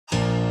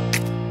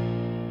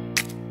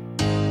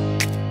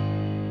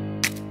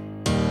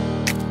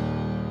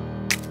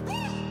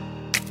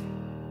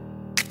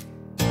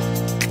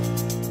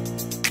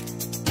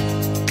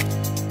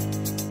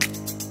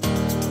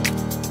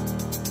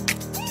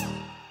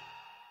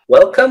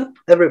Welcome,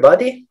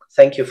 everybody.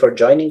 Thank you for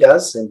joining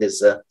us in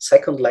this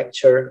second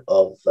lecture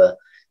of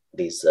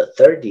this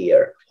third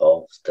year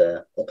of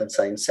the Open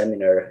Science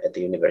Seminar at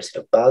the University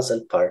of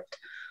Basel, part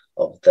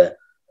of the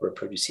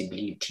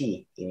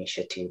Reproducibility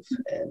Initiative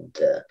and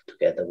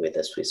together with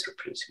the Swiss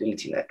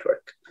Reproducibility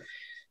Network.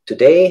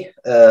 Today,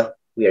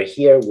 we are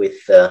here with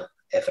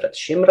Efrat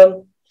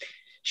Shimron.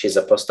 She's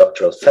a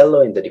postdoctoral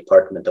fellow in the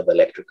Department of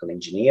Electrical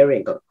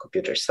Engineering and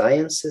Computer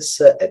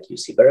Sciences at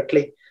UC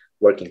Berkeley,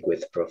 working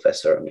with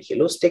Professor Michi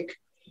Lustig.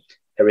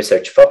 Her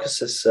research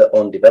focuses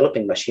on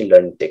developing machine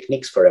learning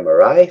techniques for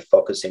MRI,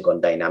 focusing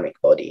on dynamic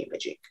body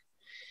imaging.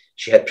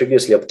 She had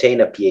previously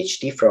obtained a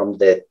PhD from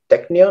the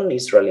Technion,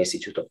 Israel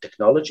Institute of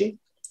Technology,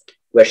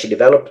 where she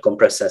developed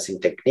compressed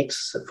sensing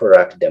techniques for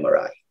rapid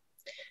MRI.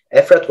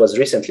 Efrat was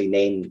recently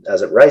named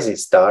as a rising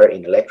star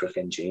in electrical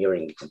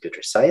engineering and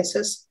computer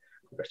sciences.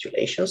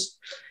 Congratulations.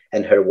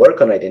 And her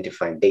work on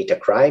identifying data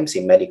crimes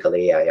in medical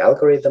AI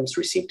algorithms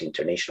received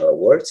international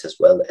awards as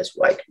well as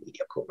wide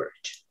media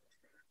coverage.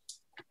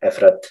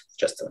 Efrat,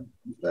 just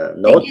a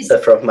note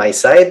from my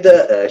side,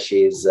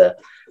 she is a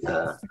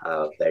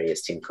very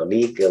esteemed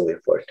colleague.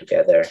 We've worked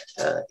together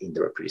in the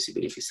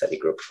reproducibility study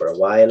group for a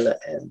while,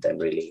 and I'm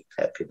really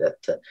happy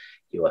that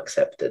you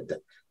accepted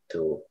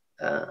to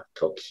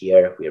talk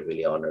here. We're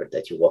really honored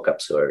that you woke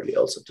up so early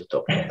also to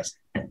talk to us.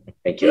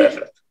 Thank you,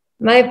 Efrat.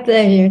 My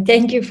pleasure.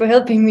 Thank you for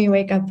helping me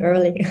wake up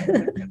early.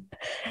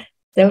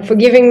 So for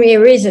giving me a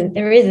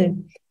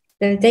reason.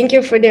 So thank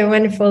you for the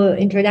wonderful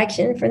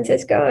introduction,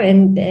 Francisco.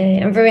 And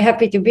I'm very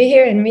happy to be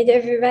here and meet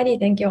everybody.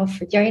 Thank you all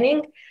for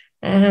joining.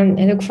 I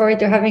look forward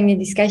to having a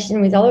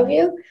discussion with all of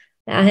you.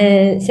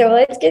 So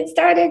let's get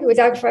started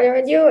without further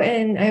ado.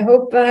 And I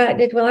hope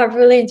that we'll have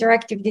really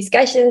interactive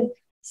discussion.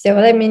 So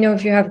let me know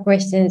if you have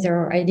questions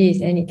or ideas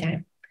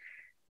anytime.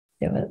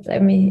 So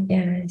let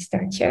me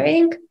start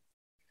sharing.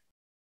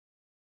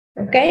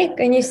 Okay,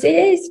 can you see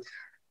this?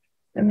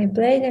 Let me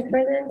play the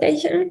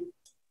presentation.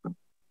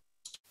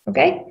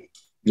 Okay?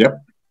 Yep.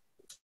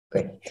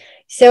 Great.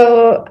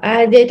 So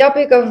the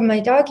topic of my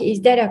talk is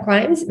data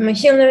crimes,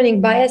 machine learning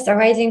bias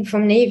arising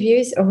from naive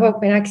use of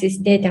open access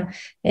data.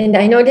 And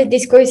I know that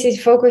this course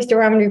is focused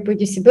around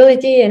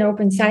reproducibility and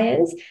open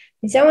science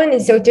and so on.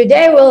 And so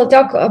today we'll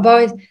talk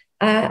about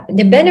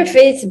the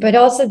benefits, but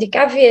also the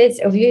caveats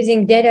of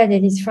using data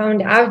that is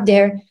found out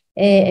there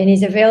and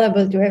is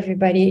available to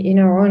everybody in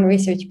our own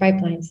research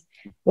pipelines.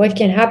 What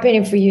can happen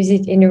if we use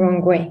it in the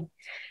wrong way?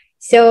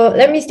 So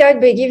let me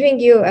start by giving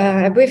you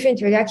a brief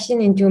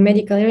introduction into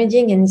medical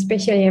imaging and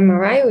especially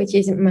MRI, which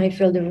is my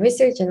field of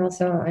research, and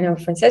also I know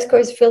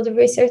Francesco's field of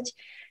research.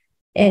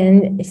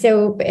 And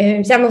so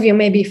some of you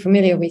may be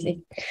familiar with it.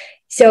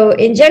 So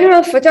in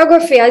general,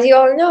 photography, as you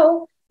all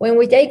know, when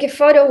we take a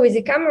photo with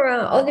a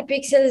camera, all the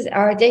pixels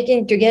are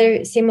taken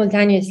together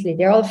simultaneously.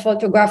 They're all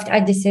photographed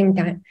at the same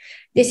time.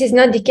 This is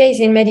not the case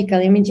in medical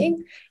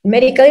imaging. In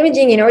medical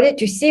imaging, in order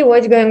to see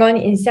what's going on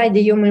inside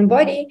the human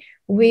body,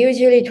 we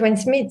usually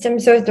transmit some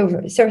sort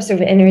of source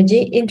of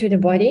energy into the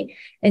body,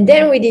 and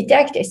then we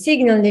detect a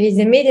signal that is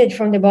emitted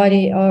from the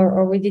body,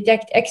 or we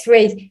detect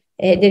X-rays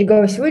that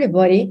go through the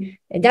body.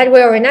 That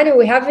way or another,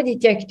 we have a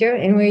detector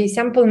and we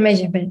sample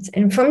measurements.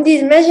 And from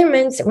these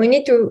measurements, we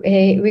need to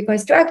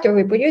reconstruct or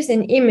reproduce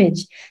an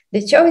image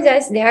that shows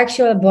us the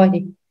actual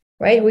body,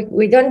 right?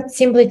 We don't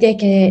simply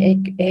take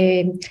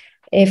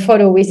a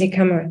photo with a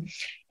camera.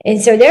 And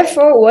so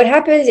therefore, what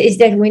happens is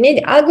that we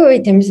need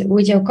algorithms,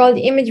 which are called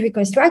image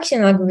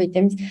reconstruction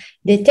algorithms,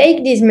 that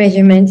take these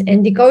measurements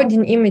and decode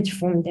an image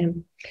from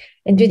them.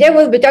 And today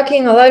we'll be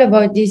talking a lot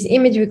about these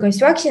image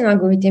reconstruction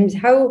algorithms,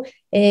 how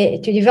to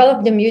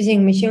develop them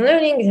using machine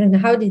learning, and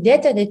how the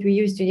data that we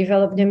use to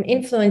develop them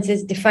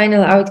influences the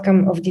final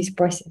outcome of this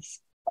process.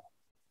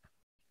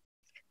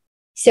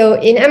 So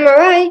in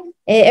MRI,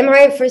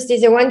 MRI first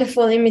is a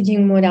wonderful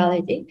imaging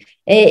modality.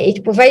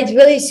 It provides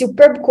really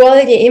superb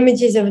quality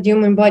images of the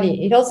human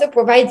body. It also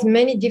provides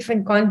many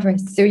different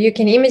contrasts. So you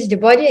can image the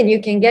body and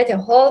you can get a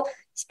whole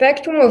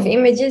spectrum of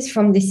images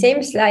from the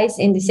same slice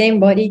in the same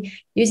body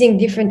using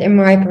different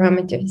MRI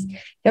parameters.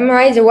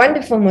 MRI is a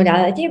wonderful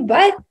modality,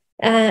 but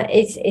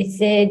its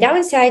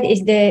downside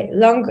is the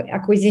long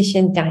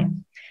acquisition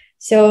time.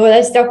 So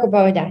let's talk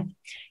about that.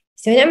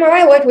 So in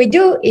MRI, what we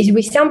do is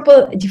we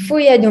sample the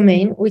Fourier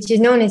domain, which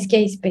is known as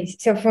K-space.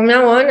 So from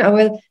now on, I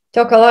will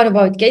talk a lot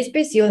about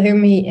K-space. You'll hear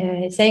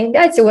me saying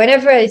that. So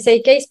whenever I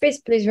say K-space,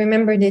 please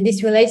remember that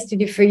this relates to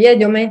the Fourier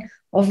domain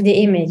of the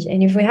image.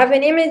 And if we have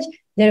an image,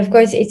 then of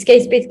course its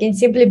K-space can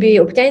simply be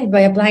obtained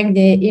by applying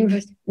the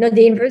inverse, not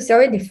the inverse,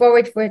 sorry, the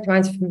forward Fourier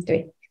transform to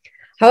it.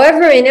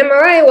 However, in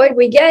MRI, what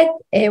we get,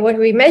 what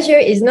we measure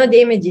is not the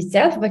image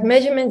itself, but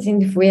measurements in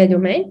the Fourier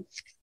domain.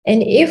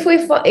 And if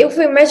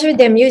we measure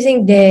them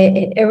using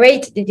a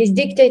rate that is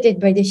dictated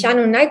by the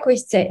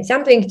Shannon-Nyquist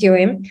sampling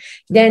theorem,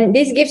 then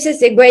this gives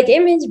us a great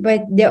image,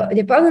 but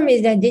the problem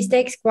is that this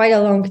takes quite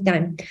a long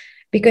time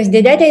because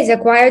the data is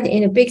acquired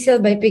in a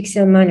pixel by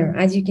pixel manner,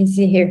 as you can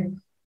see here.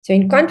 So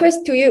in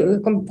contrast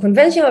to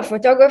conventional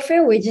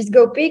photography, we just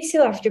go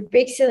pixel after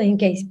pixel in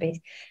K-space.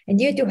 And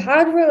due to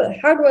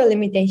hardware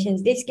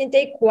limitations, this can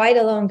take quite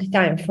a long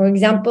time. For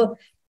example,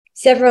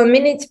 several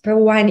minutes per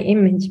one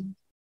image.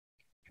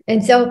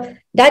 And so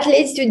that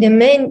leads to the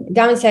main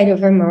downside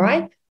of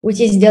MRI, which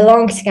is the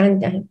long scan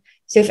time.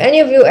 So if any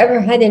of you ever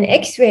had an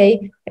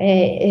X-ray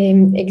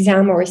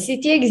exam or a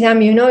CT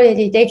exam, you know that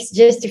it takes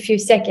just a few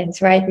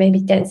seconds, right?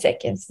 Maybe 10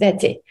 seconds,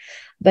 that's it.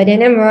 But an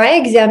MRI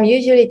exam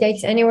usually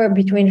takes anywhere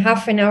between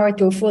half an hour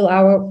to a full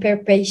hour per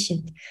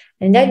patient.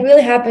 And that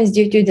really happens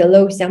due to the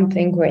low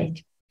sampling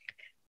rate.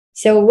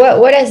 So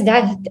what does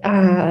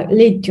that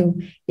lead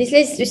to? This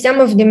leads to some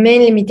of the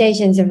main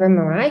limitations of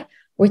MRI,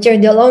 which are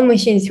the low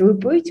machine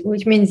throughput,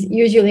 which means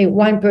usually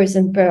one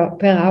person per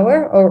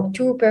hour or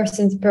two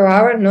persons per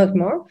hour, not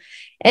more,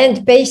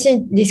 and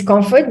patient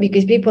discomfort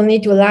because people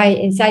need to lie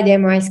inside the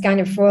MRI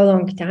scanner for a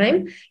long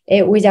time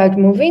without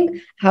moving.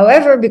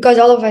 However, because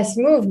all of us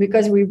move,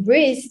 because we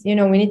breathe, we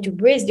need to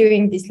breathe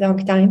during this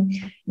long time,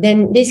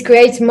 then this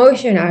creates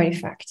motion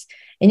artifacts.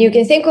 And you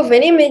can think of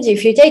an image,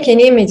 if you take an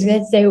image,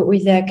 let's say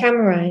with a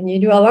camera, and you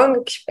do a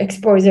long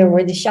exposure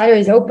where the shutter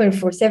is open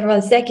for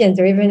several seconds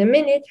or even a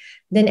minute,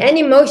 then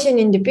any motion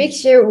in the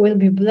picture will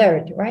be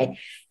blurred, right?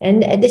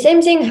 And the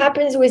same thing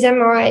happens with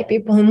MRI.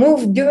 People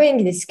move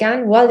during the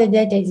scan while the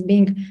data is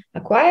being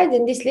acquired,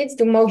 and this leads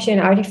to motion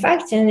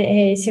artifacts,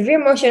 and severe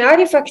motion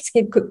artifacts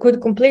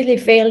could completely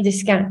fail the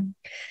scan.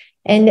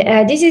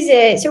 And this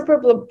is super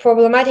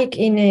problematic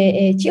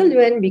in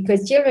children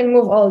because children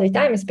move all the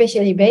time,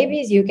 especially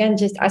babies. You can't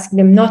just ask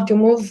them not to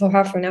move for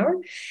half an hour.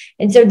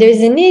 And so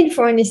there's a need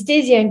for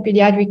anesthesia in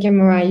pediatric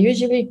MRI.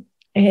 Usually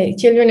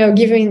children are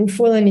given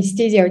full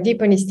anesthesia or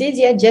deep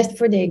anesthesia just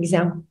for the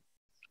exam.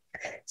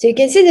 So you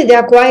can see that there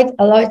are quite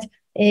a lot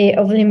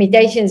of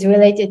limitations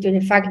related to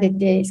the fact that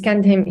the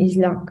scan time is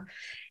long.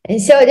 And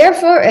so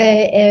therefore,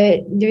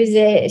 there is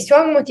a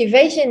strong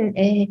motivation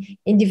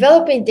in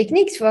developing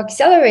techniques for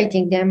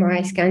accelerating the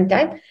MRI scan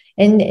time.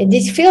 And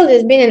this field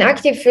has been an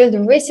active field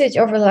of research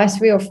over the last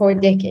 3 or 4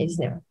 decades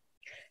now.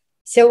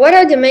 So what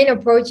are the main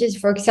approaches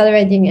for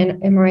accelerating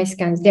MRI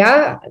scans? There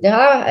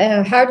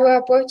are hardware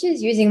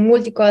approaches using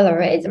multi-coil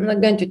arrays. I'm not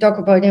going to talk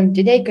about them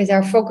today because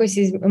our focus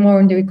is more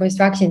on the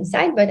reconstruction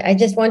side, but I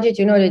just wanted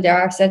to know that there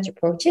are such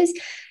approaches.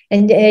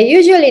 And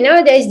usually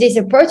nowadays, these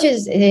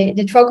approaches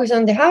that focus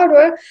on the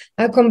hardware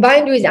are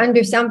combined with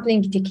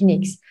undersampling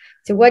techniques.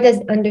 So what does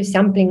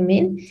undersampling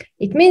mean?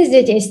 It means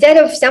that instead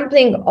of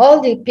sampling all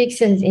the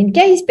pixels in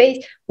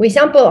K-space, we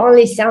sample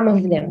only some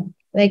of them,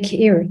 like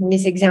here in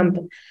this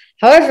example.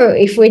 However,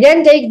 if we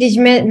then take these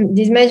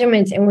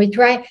measurements and we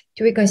try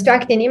to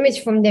reconstruct an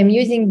image from them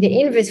using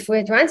the inverse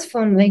Fourier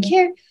transform, like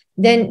here,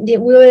 then we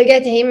will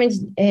get an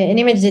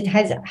image that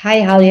has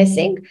high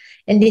aliasing.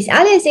 And this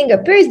aliasing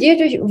appears due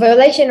to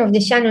violation of the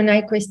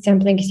Shannon-Nyquist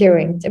sampling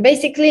theorem. So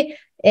basically,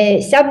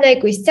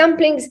 sub-Nyquist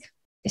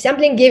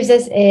sampling gives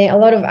us a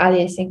lot of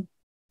aliasing.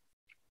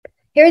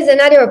 Here's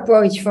another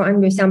approach for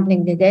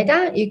undersampling the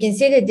data. You can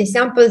see that the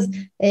samples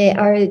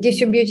are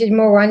distributed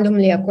more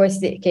randomly across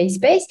the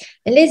K-space.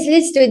 And this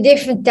leads to a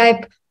different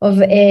type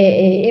of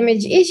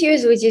image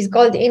issues, which is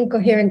called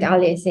incoherent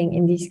aliasing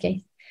in this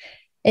case.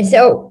 And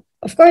so,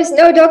 of course,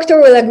 no doctor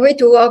will agree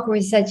to work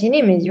with such an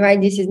image, right?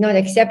 This is not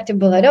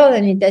acceptable at all,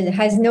 and it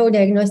has no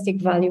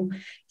diagnostic value.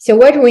 So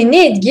what we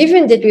need,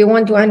 given that we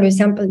want to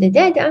undersample the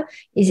data,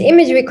 is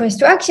image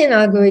reconstruction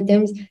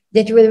algorithms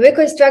that will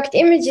reconstruct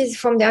images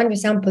from the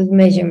undersampled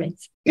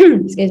measurements.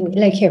 Excuse me,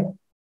 like here.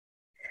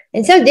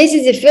 And so this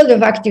is a field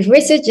of active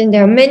research, and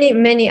there are many,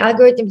 many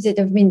algorithms that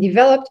have been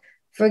developed.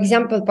 For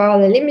example,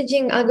 parallel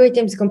imaging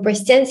algorithms,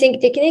 compressed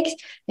sensing techniques,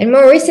 and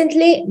more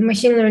recently,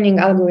 machine learning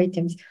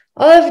algorithms.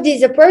 All of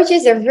these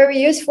approaches are very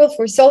useful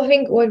for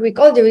solving what we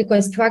call the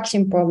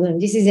reconstruction problem.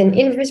 This is an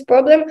inverse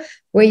problem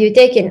where you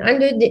take an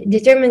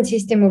underdetermined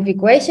system of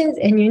equations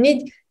and you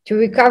need to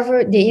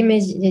recover the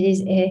image that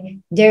is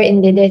there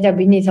in the data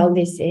beneath all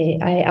this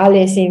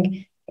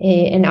aliasing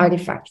and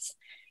artifacts.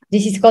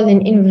 This is called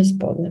an inverse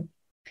problem.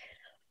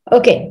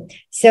 Okay,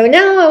 so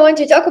now I want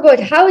to talk about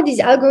how these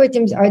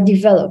algorithms are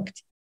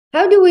developed.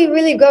 How do we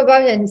really go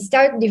about and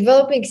start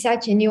developing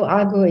such a new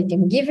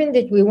algorithm, given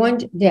that we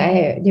want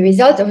the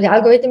result of the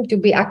algorithm to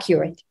be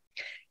accurate?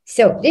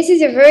 So this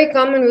is a very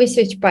common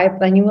research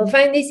pipeline. You will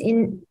find this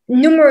in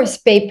numerous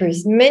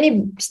papers.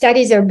 Many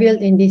studies are built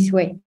in this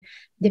way.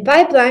 The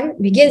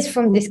pipeline begins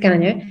from the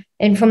scanner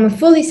and from a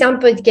fully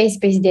sampled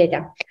K-space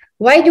data.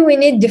 Why do we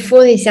need the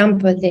fully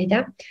sampled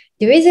data?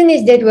 The reason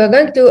is that we're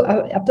going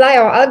to apply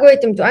our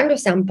algorithm to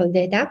undersampled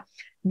data,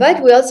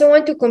 but we also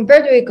want to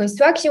compare the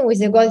reconstruction with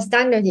the gold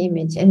standard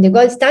image. And the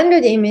gold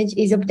standard image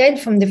is obtained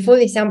from the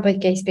fully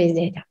sampled K-space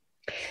data.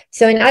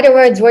 So in other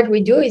words, what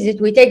we do is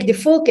that we take the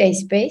full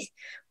K-space,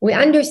 we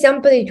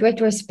undersample it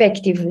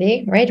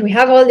retrospectively, right? We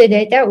have all the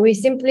data, we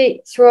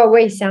simply throw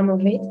away some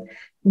of it.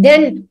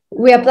 Then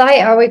we apply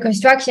our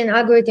reconstruction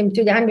algorithm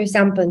to the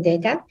undersampled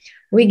data.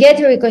 We get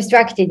a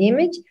reconstructed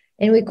image,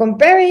 and we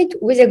compare it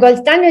with a gold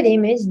standard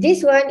image.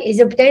 This one is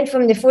obtained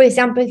from the fully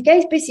sampled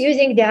K-space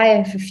using the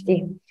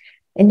IF15.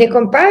 And the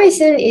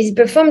comparison is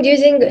performed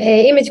using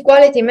image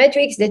quality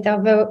metrics that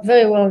are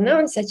very well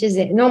known, such as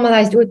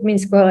normalized root mean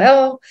square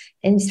error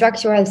and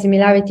structural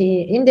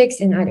similarity index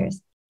and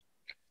others.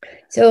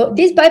 So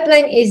this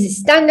pipeline is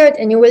standard,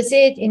 and you will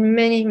see it in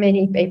many,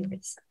 many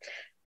papers.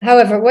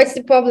 However, what's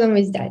the problem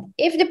with that?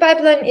 If the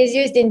pipeline is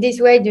used in this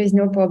way, there is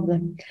no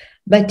problem.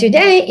 But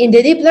today, in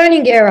the deep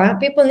learning era,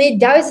 people need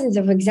thousands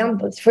of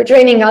examples for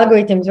training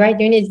algorithms, right?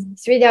 You need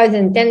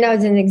 3,000,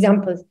 10,000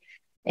 examples.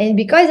 And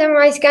because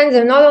MRI scans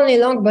are not only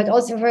long, but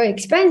also very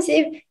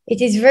expensive,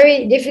 it is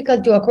very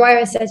difficult to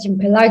acquire such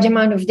a large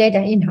amount of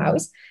data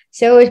in-house.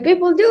 So what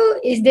people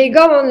do is they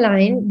go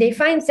online, they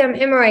find some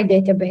MRI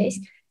database,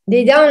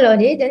 they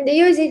download it, and they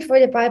use it for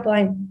the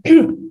pipeline.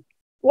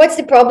 What's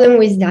the problem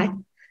with that?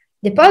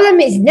 The problem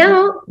is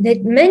now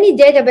that many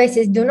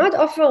databases do not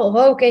offer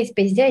raw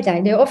case-based data.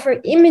 They offer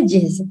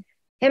images,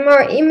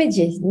 MR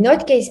images,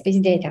 not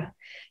case-based data.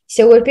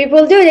 So what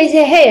people do, they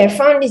say, hey, I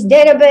found this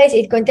database.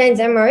 It contains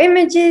MR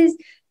images.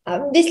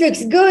 This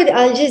looks good.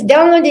 I'll just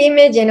download the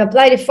image and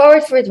apply the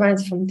forward for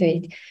transform to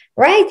it,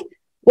 right?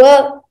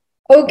 Well,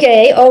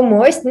 okay,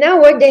 almost. Now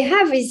what they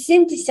have is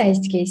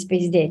synthesized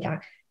case-based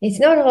data. It's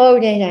not raw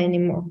data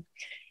anymore.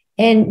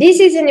 And this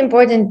is an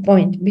important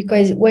point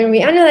because when we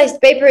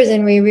analyzed papers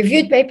and we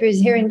reviewed papers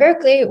here in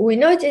Berkeley, we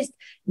noticed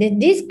that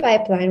this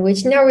pipeline,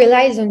 which now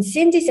relies on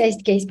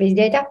synthesized case-based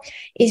data,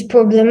 is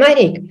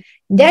problematic.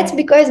 That's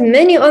because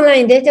many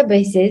online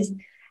databases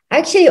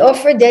actually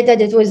offer data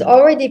that was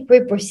already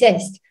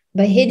pre-processed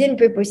by hidden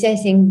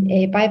pre-processing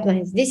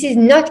pipelines. This is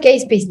not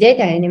case-based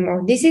data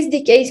anymore. This is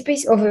the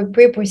case-base of a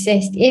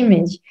pre-processed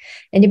image.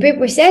 And the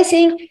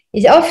pre-processing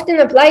is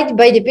often applied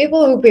by the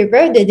people who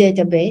prepare the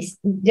database.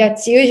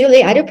 That's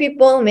usually other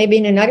people, maybe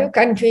in another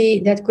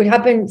country. That could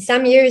happen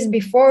some years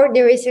before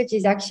the research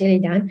is actually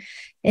done.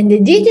 And the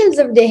details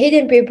of the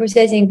hidden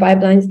pre-processing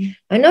pipelines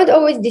are not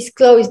always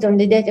disclosed on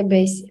the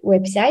database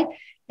website.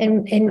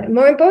 And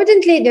more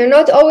importantly, they're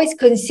not always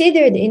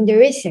considered in the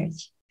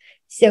research.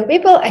 So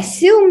people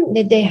assume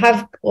that they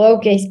have raw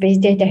case-based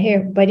data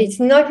here, but it's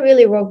not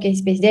really raw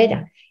case-based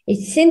data.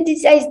 It's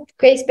synthesized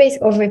case-based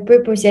of a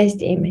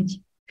pre-processed image.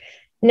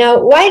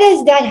 Now, why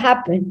does that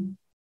happen?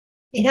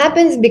 It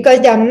happens because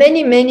there are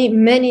many, many,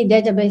 many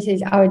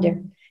databases out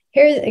there.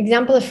 Here's an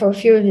example for a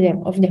few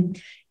of them.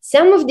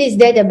 Some of these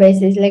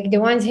databases, like the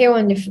ones here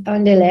on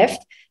the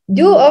left,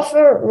 do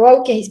offer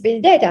raw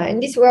case-based data.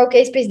 And this raw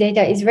case-based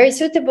data is very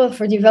suitable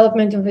for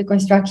development of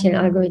reconstruction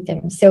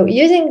algorithms. So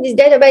using these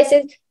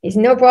databases is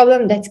no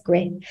problem. That's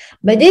great.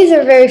 But these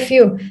are very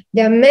few.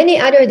 There are many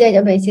other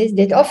databases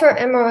that offer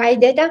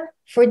MRI data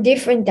for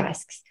different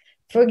tasks.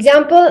 For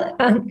example,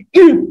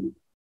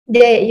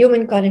 the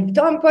Human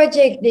Connectome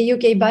Project, the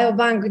UK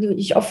Biobank,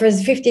 which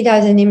offers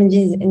 50,000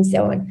 images and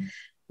so on.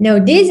 Now,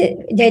 these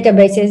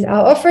databases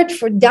are offered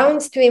for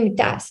downstream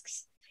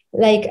tasks.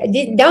 Like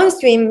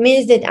downstream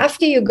means that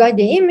after you got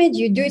the image,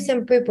 you do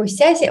some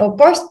pre-processing or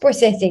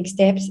post-processing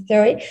steps,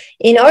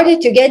 in order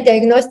to get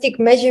diagnostic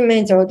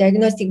measurements or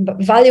diagnostic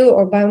value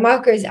or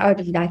biomarkers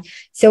out of that.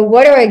 So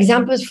what are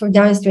examples for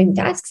downstream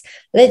tasks?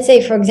 Let's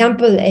say, for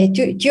example, a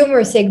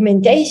tumor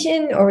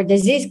segmentation or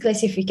disease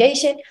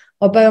classification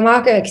or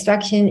biomarker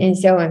extraction and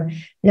so on.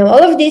 Now,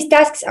 all of these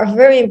tasks are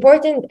very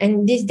important,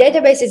 and these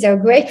databases are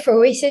great for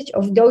research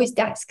of those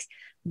tasks.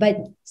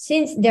 But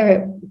since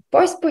they're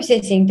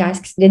post-processing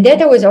tasks, the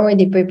data was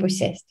already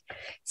pre-processed.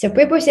 So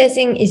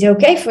pre-processing is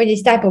okay for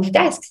this type of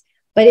tasks,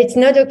 but it's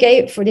not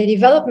okay for the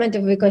development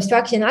of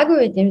reconstruction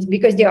algorithms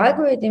because the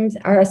algorithms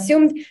are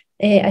assumed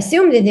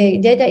that the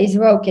data is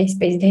raw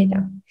case-based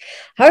data.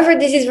 However,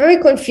 this is very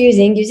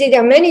confusing. You see,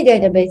 there are many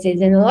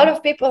databases and a lot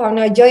of people are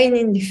now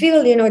joining the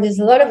field. You know, there's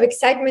a lot of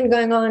excitement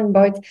going on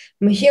about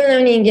machine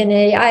learning and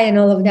AI and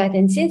all of that.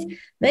 And since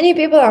many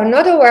people are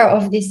not aware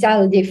of this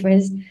subtle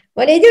difference,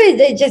 what they do is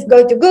they just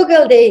go to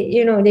Google, they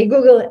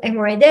Google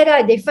MRI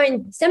data, they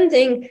find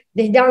something,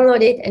 they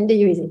download it and they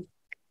use it.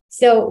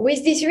 So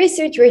with this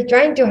research, we're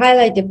trying to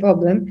highlight the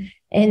problem.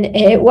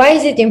 And why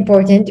is it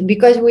important?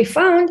 Because we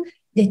found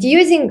that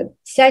using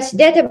such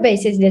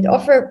databases that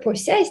offer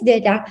processed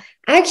data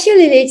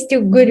actually leads to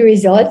good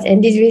results.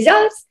 And these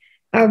results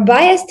are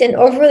biased and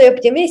overly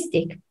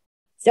optimistic.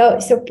 So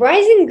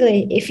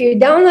surprisingly, if you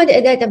download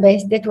a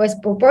database that was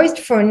proposed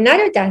for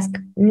another task,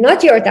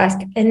 not your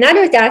task,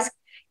 another task,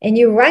 and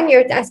you run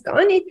your task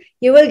on it,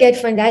 you will get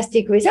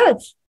fantastic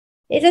results.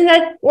 Isn't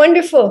that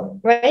wonderful,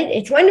 right?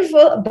 It's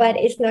wonderful, but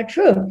it's not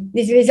true.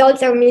 These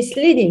results are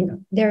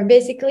misleading. They're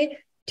basically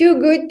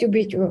too good to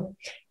be true.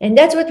 And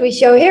that's what we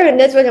show here, and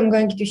that's what I'm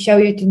going to show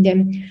you to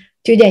them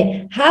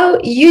today. How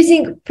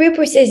using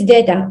pre-processed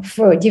data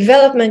for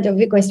development of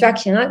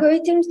reconstruction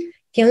algorithms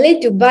can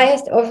lead to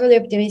biased, overly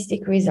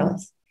optimistic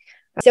results.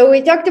 So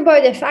we talked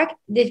about the fact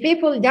that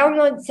people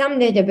download some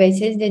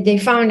databases that they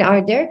found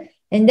out there,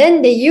 and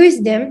then they use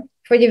them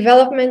for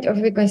development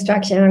of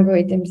reconstruction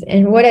algorithms.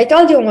 And what I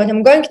told you, and what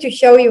I'm going to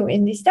show you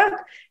in this talk,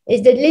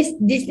 is that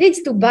this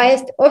leads to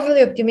biased,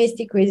 overly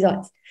optimistic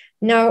results.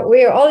 Now,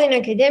 we're all in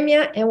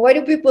academia, and what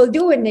do people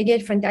do when they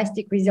get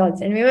fantastic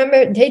results? And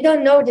remember, they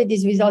don't know that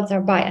these results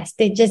are biased.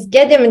 They just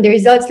get them and the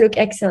results look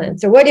excellent.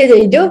 So what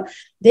do?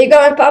 They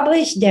go and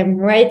publish them,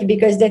 right?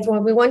 Because that's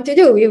what we want to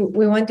do.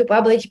 We want to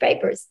publish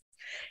papers.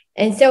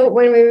 And so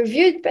when we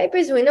reviewed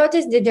papers, we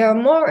noticed that there are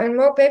more and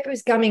more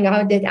papers coming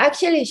out that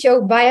actually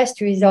show biased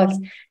results.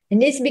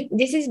 And this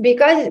is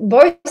because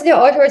both the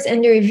authors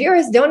and the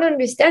reviewers don't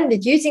understand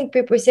that using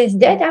preprocessed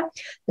data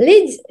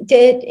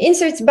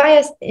inserts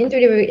bias into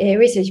the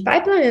research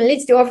pipeline and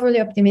leads to overly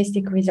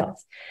optimistic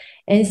results.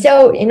 And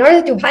so in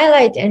order to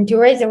highlight and to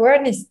raise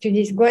awareness to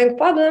this growing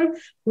problem,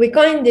 we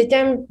coined the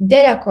term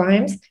data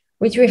crimes,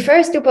 which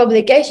refers to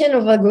publication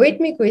of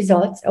algorithmic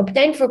results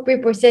obtained for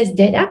preprocessed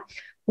data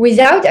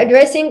without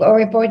addressing or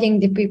reporting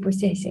the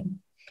preprocessing.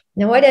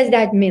 Now, what does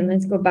that mean?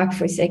 Let's go back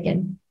for a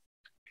second.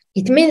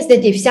 It means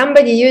that if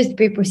somebody used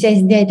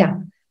preprocessed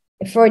data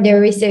for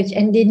their research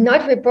and did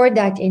not report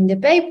that in the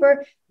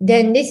paper,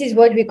 then this is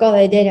what we call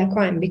a data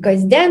crime,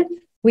 because then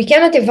we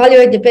cannot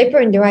evaluate the paper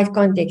in the right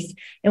context.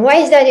 And why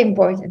is that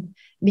important?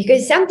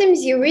 Because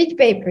sometimes you read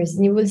papers,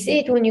 and you will see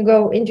it when you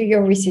go into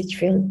your research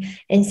field,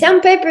 and some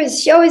papers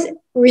shows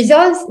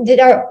results that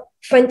are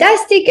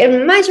fantastic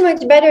and much,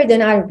 much better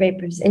than other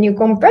papers. And you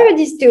compare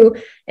these two,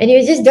 and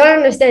you just don't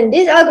understand.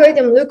 This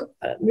algorithm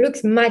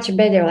looks much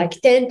better, like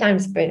 10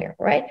 times better,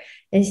 right?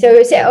 And so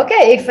you say,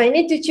 okay, if I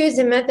need to choose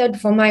a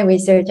method for my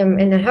research,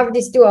 and I have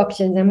these two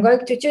options, I'm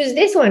going to choose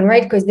this one,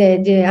 right? Because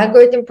the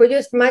algorithm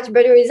produced much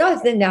better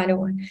results than the other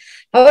one.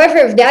 However,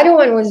 if the other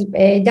one was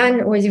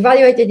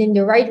evaluated in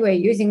the right way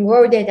using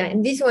raw data,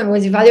 and this one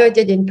was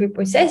evaluated in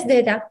preprocessed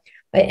data,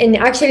 and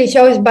actually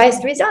shows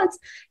biased results,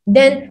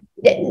 then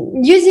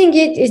using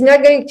it is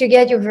not going to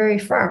get you very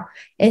far.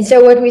 And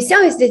so what we saw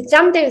is that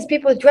sometimes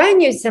people try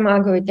and use some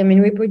algorithm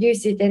and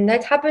reproduce it. And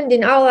that happened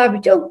in our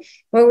lab too,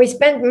 where we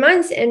spent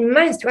months and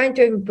months trying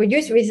to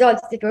reproduce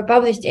results that were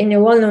published in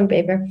a well-known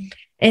paper.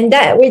 And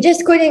that we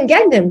just couldn't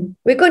get them.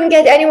 We couldn't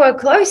get anywhere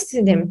close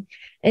to them.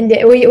 And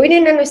we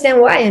didn't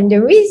understand why. And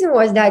the reason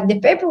was that the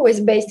paper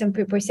was based on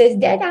preprocessed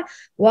data,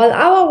 while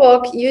our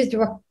work used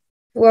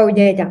raw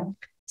data.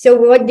 So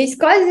what this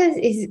causes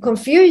is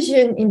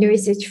confusion in the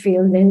research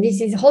field, and this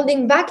is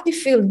holding back the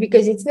field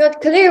because it's not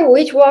clear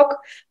which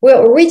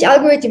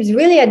algorithms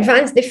really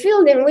advance the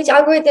field and which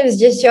algorithms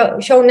just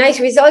show nice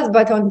results,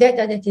 but on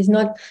data that is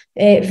not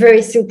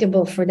very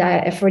suitable for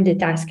the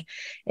task.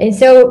 And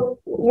so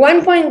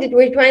one point that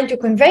we're trying to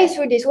convey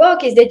through this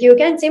work is that you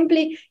can't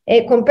simply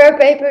compare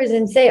papers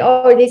and say,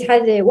 oh, this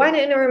has a 1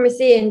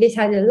 NRMSE and this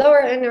has a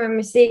lower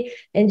NRMSE,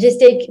 and just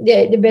take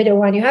the better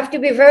one. You have to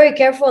be very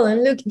careful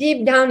and look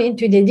deep down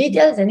into the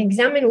details and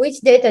examine which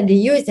data they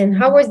used and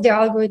how was their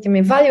algorithm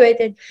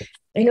evaluated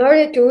in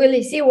order to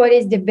really see what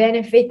is the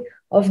benefit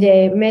of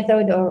the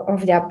method or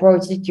of the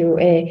approach that you're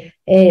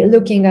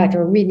looking at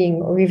or reading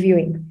or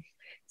reviewing.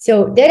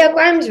 So data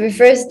crimes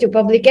refers to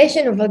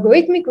publication of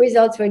algorithmic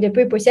results where the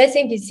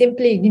preprocessing is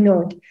simply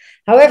ignored.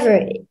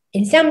 However,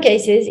 in some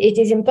cases, it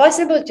is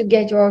impossible to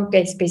get raw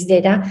space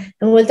data,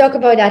 and we'll talk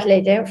about that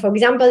later. For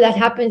example, that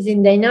happens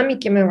in dynamic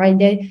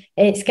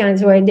MRI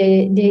scans where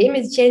the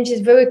image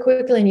changes very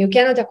quickly and you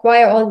cannot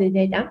acquire all the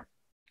data.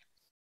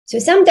 So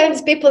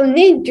sometimes people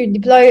need to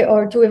deploy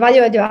or to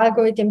evaluate their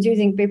algorithms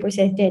using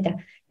preprocessed data.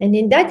 And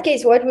in that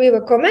case, what we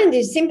recommend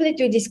is simply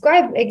to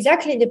describe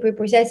exactly the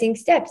preprocessing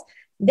steps.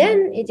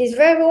 Then it is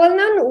very well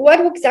known what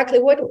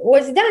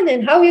was done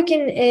and how you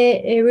can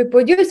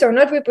reproduce or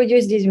not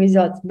reproduce these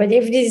results. But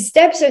if these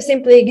steps are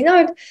simply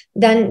ignored,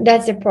 then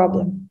that's a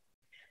problem.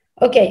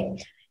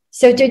 Okay,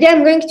 so today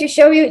I'm going to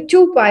show you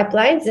two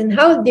pipelines and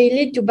how they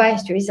lead to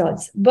biased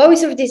results.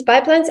 Both of these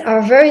pipelines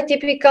are very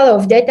typical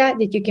of data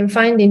that you can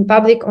find in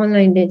public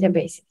online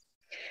databases.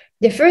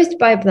 The first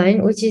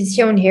pipeline, which is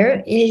shown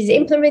here, is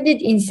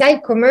implemented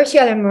inside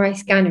commercial MRI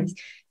scanners.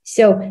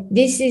 So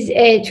this is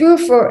true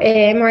for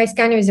MRI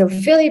scanners of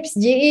Philips,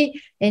 GE,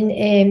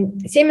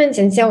 and Siemens,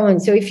 and so on.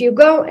 So if you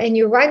go and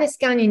you run a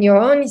scan in your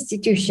own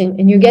institution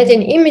and you get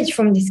an image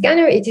from the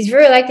scanner, it is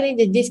very likely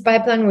that this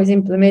pipeline was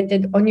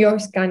implemented on your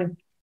scanner.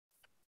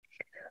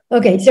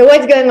 Okay, so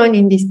what's going on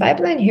in this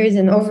pipeline? Here's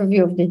an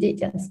overview of the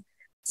details.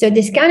 So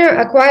the scanner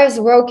acquires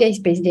raw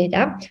K-space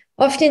data,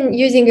 often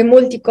using a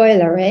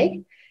multi-coil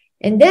array.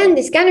 And then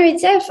the scanner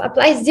itself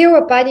applies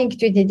zero padding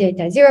to the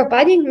data. Zero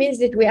padding means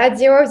that we add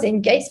zeros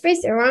in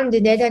K-space around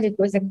the data that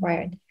was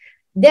acquired.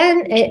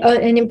 Then,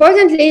 and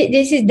importantly,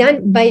 this is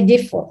done by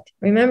default.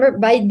 Remember,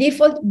 by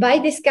default, by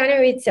the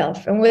scanner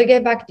itself. And we'll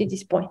get back to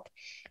this point.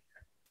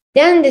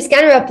 Then the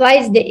scanner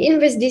applies the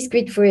inverse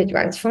discrete Fourier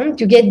transform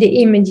to get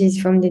the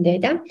images from the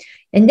data.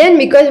 And then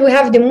because we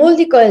have the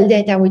multi-coil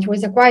data, which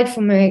was acquired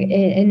from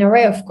an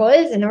array of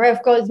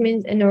coils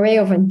means an array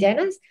of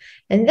antennas.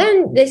 And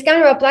then the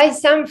scanner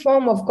applies some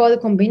form of coil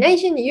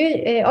combination,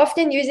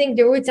 often using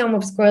the root sum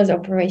of squares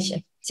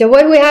operation. So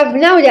what we have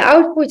now, the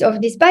output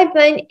of this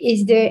pipeline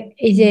is an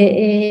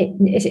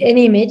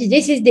image.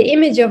 This is the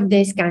image of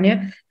the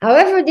scanner.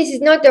 However, this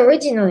is not the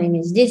original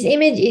image. This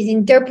image is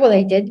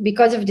interpolated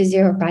because of the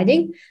zero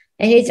padding.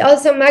 And it's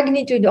also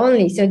magnitude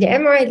only. So the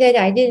MRI data,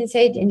 I didn't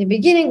say it in the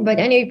beginning, but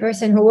any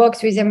person who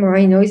works with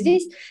MRI knows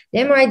this. The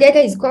MRI data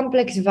is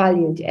complex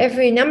valued.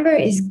 Every number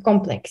is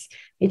complex.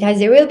 It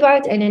has a real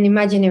part and an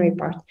imaginary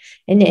part.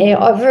 And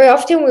very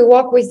often we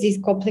work with these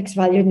complex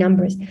valued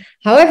numbers.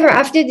 However,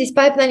 after this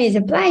pipeline is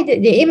applied,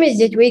 the image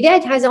that we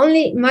get has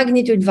only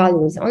magnitude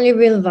values, only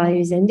real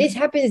values. And this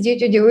happens due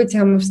to the root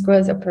sum of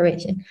squares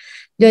operation.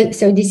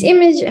 So this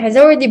image has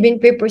already been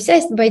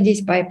pre-processed by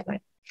this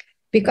pipeline.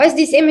 Because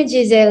this image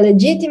is a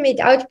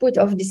legitimate output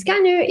of the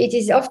scanner, it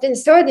is often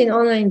stored in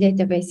online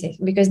databases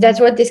because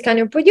that's what the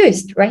scanner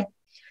produced, right?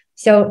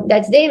 So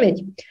that's the image.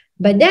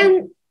 But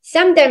then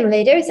sometime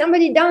later,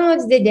 somebody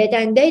downloads the data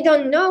and they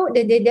don't know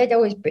that the data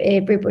was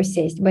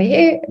pre-processed.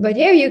 But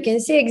here you can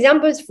see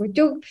examples for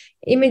 2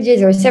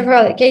 images or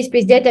several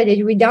case-based data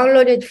that we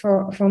downloaded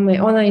from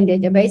online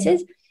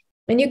databases.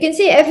 And you can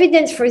see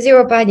evidence for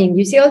zero padding.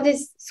 You see all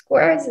these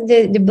squares,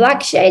 the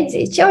black shades.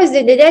 It shows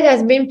that the data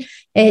has been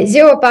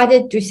zero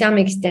padded to some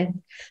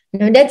extent.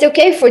 Now, that's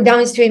okay for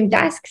downstream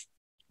tasks,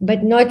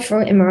 but not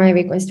for MRI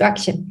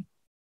reconstruction.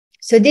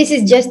 So this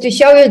is just to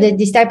show you that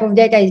this type of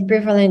data is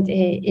prevalent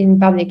in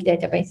public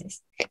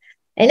databases.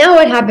 And now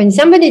what happens?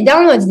 Somebody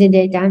downloads the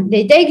data,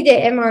 they take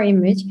the MR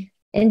image,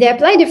 and they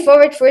apply the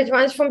forward Fourier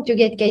transform to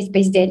get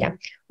case-based data.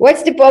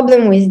 What's the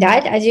problem with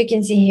that? As you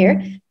can see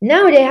here,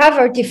 now they have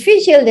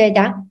artificial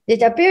data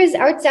that appears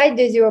outside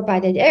the zero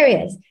padded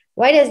areas.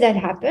 Why does that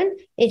happen?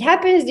 It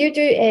happens due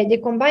to the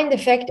combined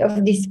effect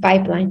of this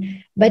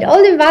pipeline. But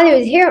all the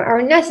values here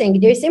are nothing.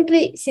 They're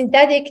simply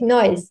synthetic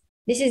noise.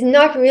 This is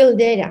not real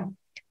data.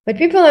 But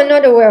people are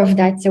not aware of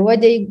that. So what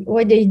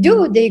they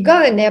do, they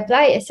go and they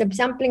apply a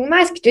subsampling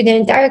mask to the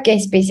entire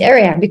case-space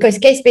area because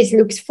case-space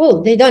looks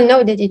full. They don't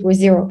know that it was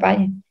zero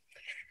padded.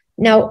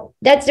 Now,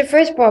 that's the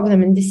first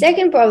problem. And the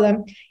second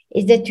problem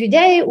is that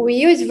today we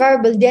use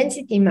variable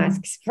density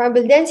masks.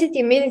 Variable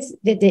density means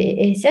that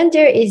the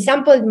center is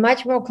sampled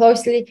much more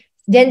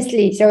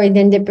densely,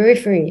 than the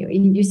periphery.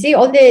 You see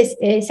all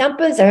the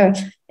samples are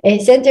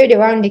centered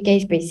around the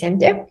case-space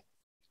center.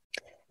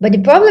 But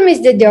the problem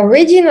is that the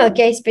original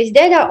case-space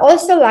data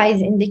also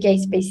lies in the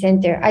case-space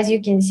center, as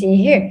you can see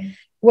here.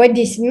 What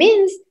this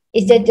means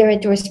is that the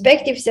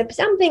retrospective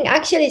subsampling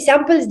actually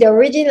samples the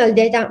original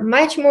data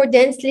much more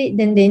densely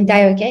than the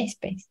entire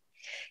case-space.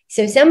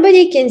 So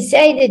somebody can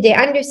say that they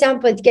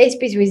undersampled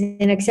case-space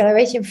with an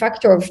acceleration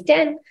factor of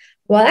 10.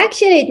 Well,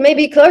 actually, it may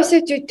be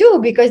closer to 2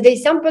 because they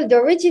sampled the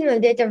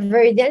original data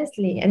very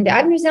densely. And the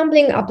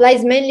undersampling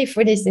applies mainly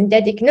for the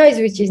synthetic noise,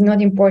 which is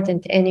not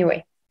important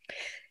anyway.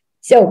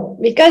 So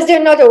because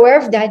they're not aware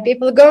of that,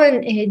 people go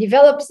and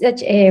develop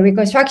such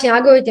reconstruction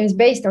algorithms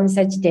based on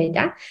such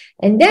data.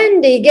 And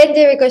then they get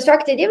the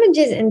reconstructed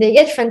images and they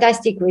get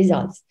fantastic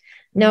results.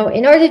 Now,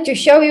 in order to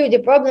show you the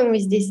problem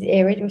with this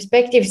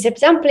retrospective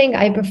subsampling,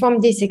 I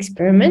performed this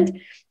experiment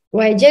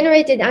where I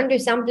generated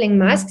undersampling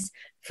masks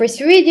for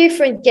 3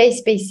 different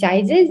case-space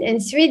sizes and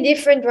 3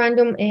 different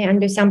random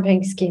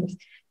undersampling schemes.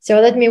 So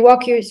let me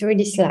walk you through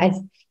this slide.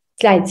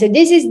 So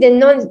this is the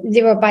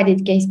non-zero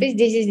padded case space.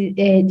 This is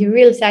the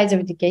real size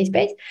of the case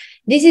space.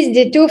 This is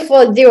the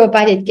 2-fold zero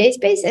padded case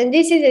space, and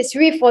this is a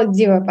 3-fold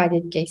zero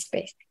padded case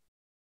space.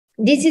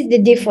 This is the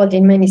default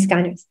in many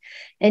scanners.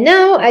 And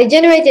now I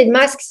generated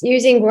masks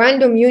using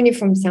random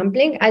uniform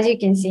sampling, as you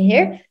can see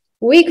here,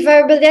 weak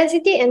variable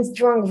density and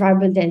strong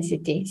variable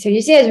density. So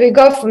you see, as we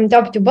go from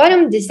top to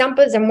bottom, the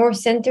samples are more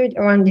centered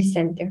around the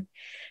center.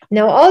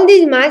 Now, all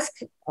these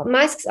masks,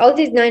 all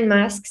these 9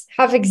 masks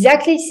have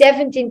exactly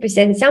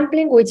 17%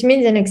 sampling, which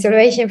means an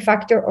acceleration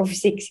factor of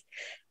 6.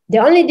 The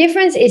only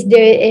difference is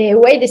the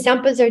way the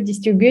samples are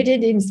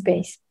distributed in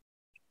space.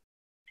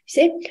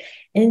 See?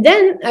 And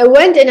then I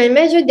went and I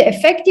measured the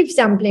effective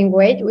sampling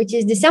rate, which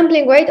is the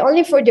sampling rate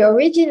only for the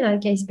original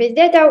case-space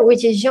data,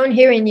 which is shown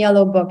here in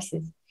yellow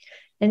boxes.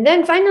 And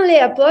then finally,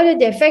 I plotted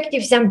the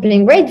effective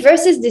sampling rate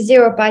versus the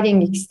zero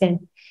padding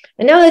extent.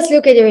 And now let's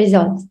look at the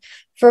results.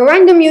 For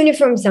random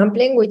uniform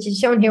sampling, which is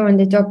shown here on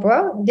the top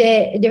row,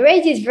 the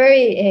rate is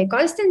very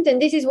constant,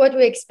 and this is what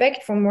we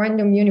expect from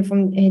random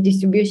uniform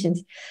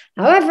distributions.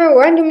 However,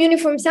 random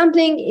uniform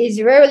sampling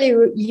is rarely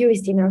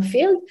used in our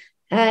field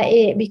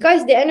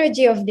because the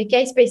energy of the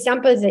case-space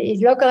samples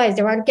is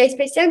localized around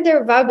case-space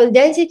center. Variable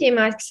density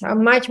masks are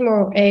much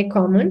more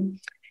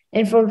common.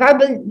 And for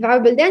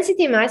variable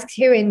density masks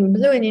here in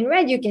blue and in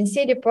red, you can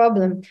see the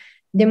problem.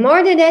 The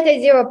more the data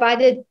is zero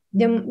padded,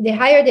 the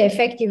higher the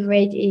effective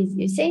rate is,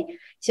 you see?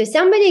 So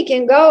somebody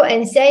can go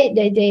and say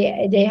that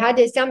they had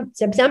a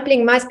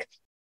subsampling mask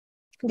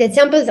that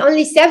samples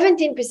only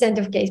 17%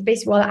 of case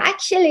space. Well,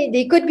 actually,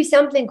 they could be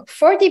sampling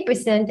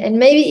 40% and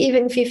maybe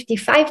even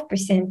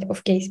 55%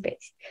 of case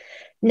space.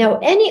 Now,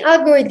 any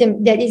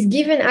algorithm that is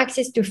given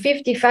access to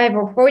 55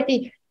 or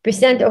 40%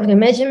 of the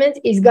measurements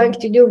is going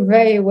to do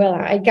very well.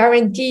 I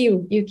guarantee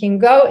you, you can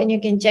go and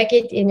you can check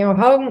it in your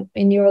home,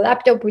 in your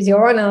laptop with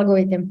your own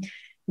algorithm.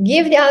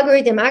 give the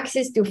algorithm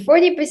access to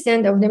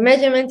 40% of the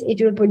measurements,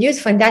 it will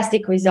produce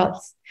fantastic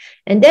results.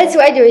 And that's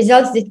why the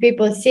results that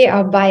people see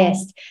are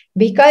biased,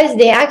 because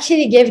they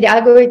actually gave the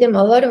algorithm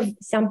a lot of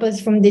samples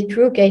from the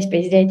true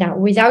case-based data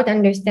without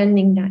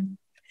understanding that.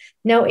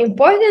 Now,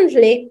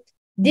 importantly,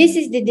 this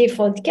is the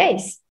default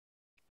case.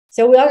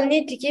 So we all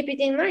need to keep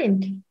it in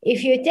mind.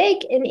 If you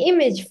take an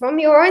image from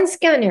your own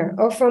scanner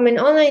or from an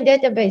online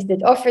database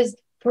that offers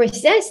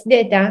processed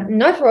data,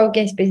 not raw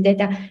case-based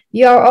data,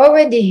 you are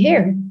already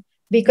here,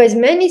 because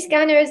many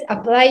scanners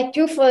apply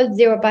twofold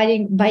zero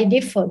padding by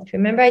default.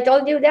 Remember I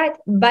told you that?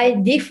 By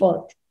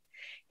default.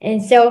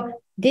 And so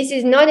this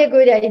is not a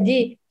good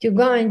idea to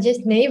go and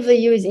just naively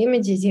use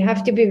images. You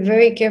have to be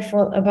very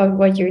careful about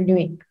what you're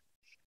doing.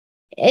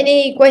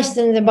 Any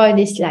questions about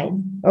this slide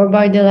or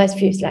about the last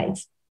few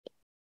slides?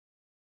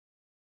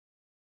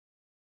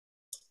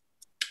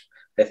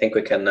 I think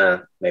we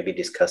can maybe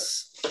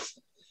discuss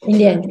in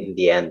the end. In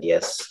the end,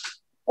 yes.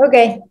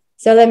 Okay,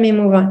 so let me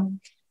move on.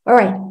 All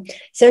right,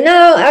 so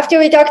now after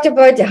we talked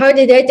about how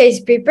the data is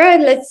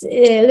prepared, let's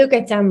look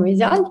at some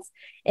results.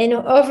 And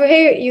over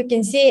here, you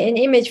can see an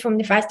image from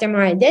the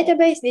FastMRI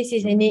database. This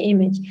is an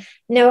image.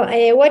 Now,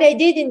 what I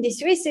did in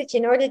this research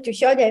in order to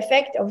show the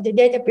effect of the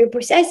data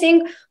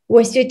preprocessing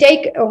was to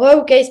take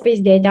raw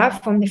case-based data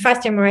from the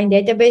FastMRI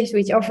database,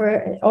 which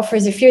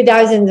offers a few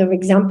thousands of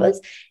examples.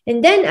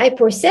 And then I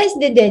processed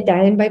the data.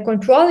 And by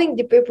controlling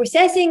the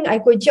preprocessing, I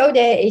could show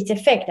its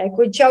effect. I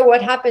could show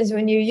what happens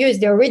when you use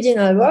the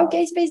original raw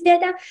case-based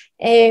data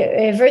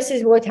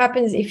versus what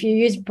happens if you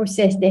use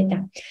processed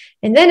data.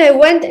 And then I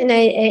went and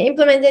I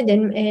implemented,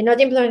 and not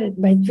implemented,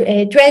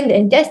 but trained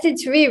and tested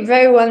 3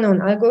 very well-known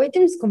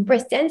algorithms: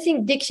 compressed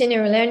sensing,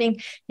 dictionary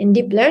learning, and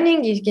deep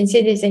learning. You can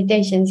see the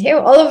citations here.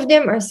 All of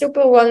them are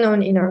super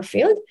well-known in our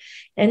field.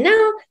 And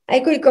now I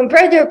could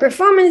compare their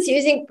performance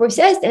using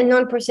processed and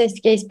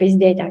non-processed case-based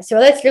data. So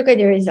let's look at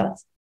the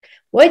results.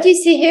 What you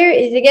see here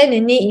is, again, a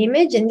knee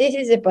image, and this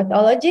is a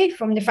pathology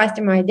from the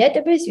FastMRI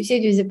database. You see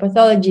there's a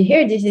pathology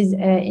here. This is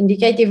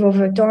indicative of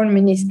a torn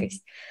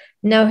meniscus.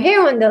 Now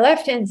here on the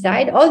left-hand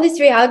side, all the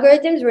 3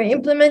 algorithms were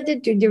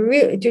implemented to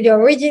the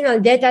original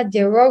data,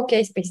 the raw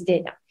case-based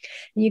data.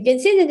 You can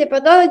see that the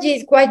pathology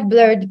is quite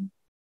blurred.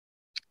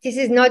 This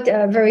is not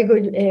a very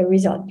good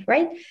result,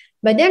 right?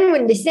 But then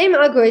when the same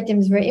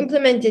algorithms were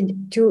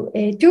implemented to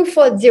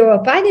twofold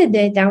zero-padded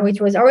data, which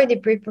was already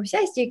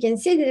pre-processed, you can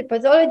see that the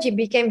pathology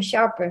became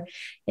sharper.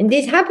 And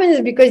this happens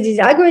because these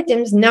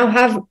algorithms now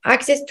have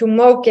access to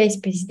more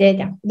case-based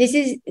data. This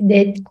is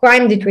the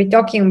crime that we're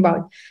talking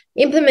about: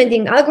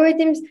 implementing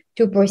algorithms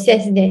to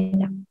process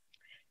data.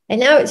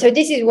 And now, so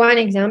this is one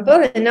example.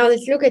 And now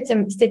let's look at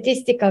some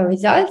statistical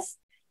results.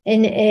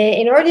 And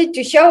in order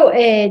to show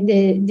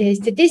the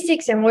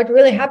statistics and what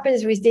really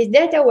happens with this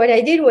data, what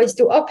I did was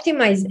to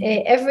optimize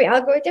every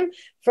algorithm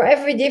for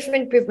every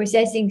different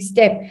preprocessing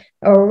step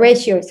or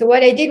ratio. So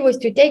what I did was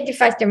to take the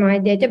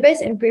FastMRI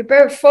database and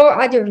prepare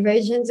 4 other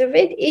versions of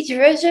it. Each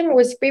version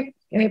was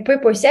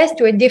preprocessed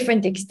to a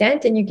different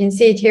extent, and you can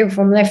see it here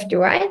from left to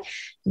right.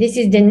 This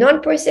is the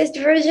non-processed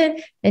version,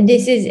 and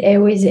this is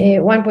with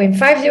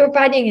 1.5 zero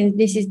padding, and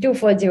this is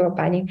twofold zero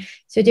padding.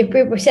 So the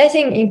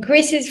preprocessing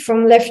increases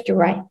from left to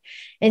right.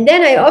 And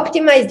then I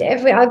optimized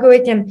every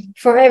algorithm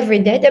for every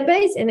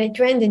database, and I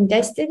trained and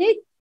tested it.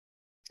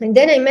 And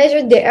then I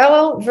measured the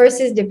error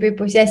versus the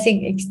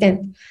preprocessing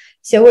extent.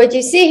 So what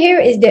you see here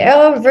is the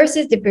error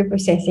versus the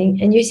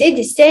preprocessing, and you see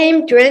the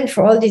same trend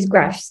for all these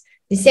graphs,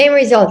 the same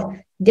result.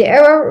 The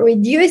error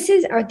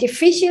reduces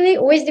artificially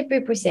with the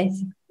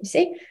preprocessing. You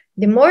see?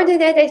 The more the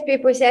data is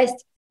preprocessed,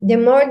 the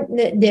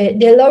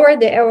lower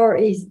the error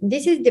is.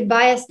 This is the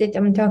bias that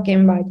I'm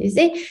talking about, you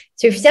see?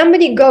 So if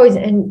somebody goes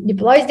and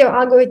deploys their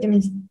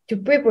algorithms to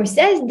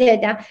preprocess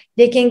data,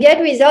 they can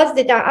get results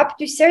that are up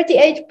to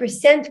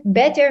 38%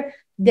 better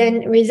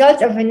than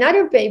results of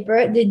another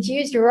paper that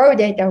used raw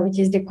data, which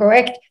is the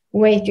correct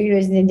way to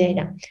use the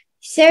data.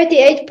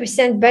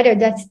 38% better,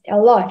 that's a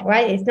lot,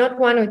 right? It's not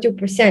 1 or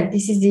 2%.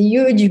 This is a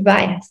huge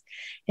bias.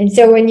 And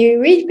so when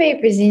you read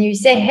papers and you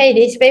say, hey,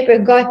 this paper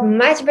got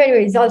much better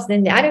results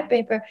than the other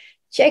paper,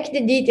 check the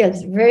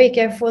details very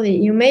carefully.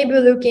 You may be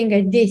looking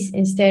at this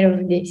instead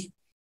of this.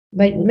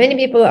 But many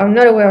people are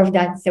not aware of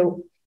that.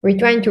 So we're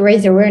trying to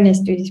raise awareness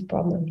to this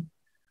problem.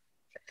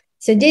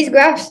 So these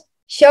graphs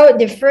show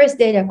the first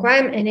data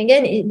crime. And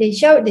again, they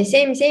show the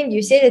same thing.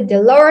 You see that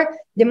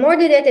the more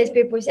the data is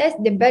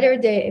preprocessed, the better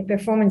the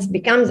performance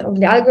becomes of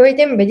the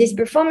algorithm. But this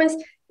performance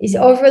is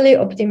overly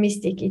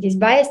optimistic. It is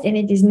biased and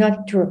it is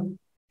not true.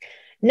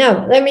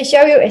 Now, let me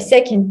show you a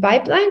second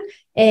pipeline.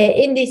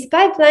 In this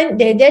pipeline,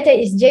 the data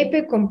is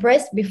JPEG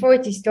compressed before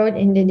it is stored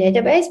in the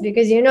database,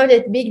 because you know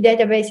that big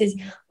databases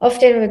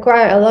often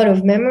require a lot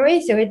of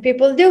memory. So what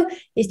people do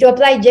is to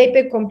apply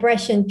JPEG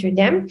compression to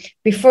them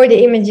before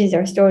the images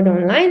are stored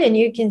online, and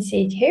you can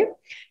see it here.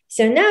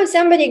 So now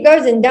somebody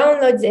goes and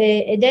downloads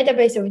a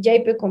database of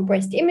JPEG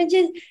compressed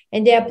images,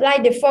 and they apply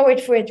the forward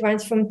Fourier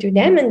transform to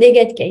them, and they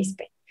get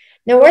case-based.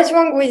 Now, what's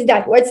wrong with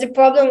that? What's the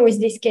problem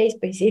with this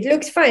case-based? It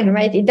looks fine,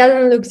 right? It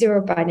doesn't look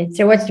zero-padded.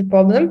 So what's the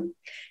problem?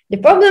 The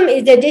problem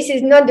is that this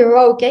is not the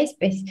raw case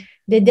space.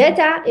 The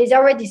data is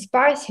already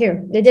sparse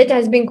here. The data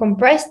has been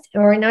compressed,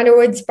 or in other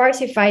words,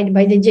 sparsified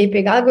by the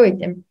JPEG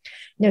algorithm.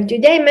 Now,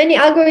 today, many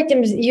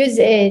algorithms use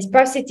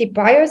sparsity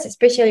priors,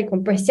 especially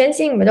compressed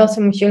sensing, but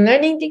also machine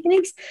learning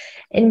techniques.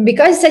 And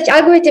because such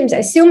algorithms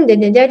assume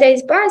that the data is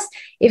sparse,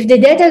 if the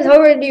data has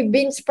already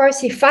been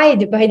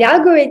sparsified by the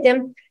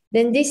algorithm,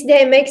 then this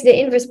makes the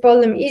inverse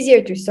problem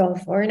easier to solve.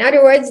 Or in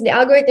other words, the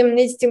algorithm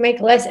needs to make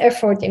less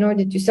effort in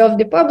order to solve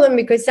the problem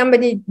because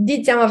somebody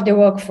did some of the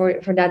work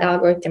for that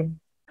algorithm.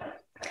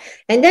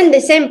 And then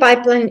the same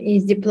pipeline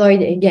is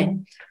deployed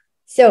again.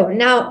 So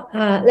now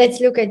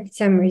let's look at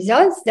some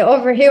results.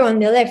 Over here on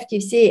the left,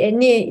 you see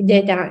any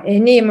data,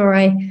 any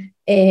MRI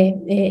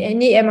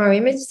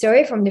image,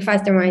 from the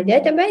FastMRI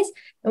database.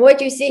 And what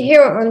you see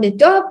here on the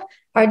top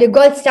are the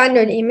gold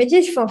standard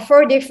images from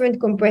 4 different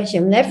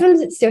compression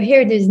levels. So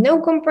here there's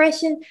no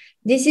compression.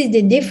 This is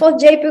the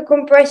default JPEG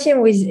compression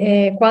with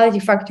a quality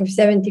factor of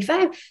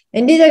 75.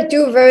 And these are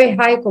 2 very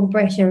high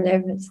compression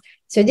levels.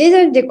 So these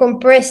are the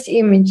compressed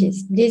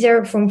images. These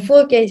are from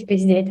full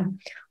case-based data.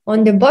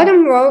 On the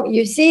bottom row,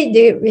 you see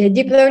the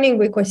deep learning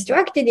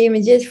reconstructed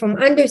images from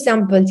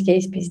undersampled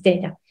case-based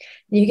data.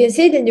 You can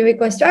see that the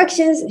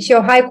reconstructions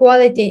show high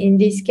quality in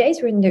this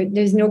case when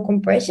there's no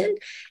compression.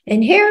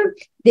 And here,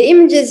 the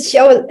images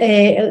show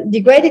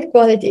degraded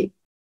quality,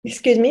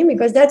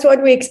 because that's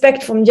what we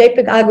expect from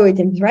JPEG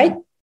algorithms, right?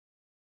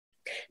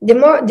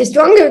 The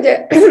stronger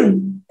the,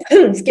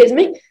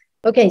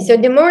 Okay, so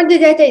the more the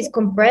data is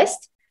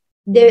compressed,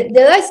 the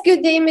less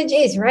good the image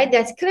is, right?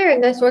 That's clear,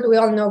 and that's what we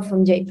all know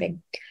from JPEG.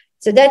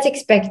 So that's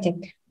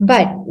expected.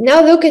 But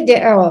now look at the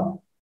error.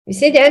 You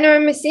see the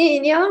NRMSE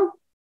in yellow?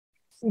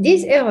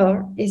 This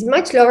error is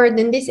much lower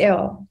than this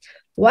error.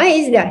 Why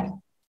is that?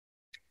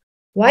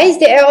 Why is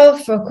the error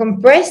for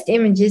compressed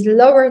images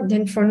lower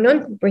than for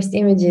non-compressed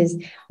images?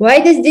 Why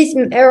does this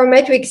error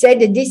metric say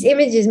that this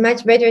image is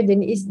much better than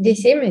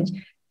this image?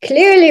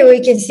 Clearly,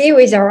 we can see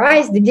with our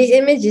eyes that this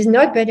image is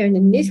not better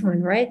than this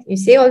one, right? You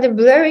see all the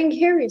blurring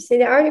here? You see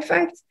the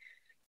artifacts?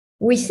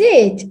 We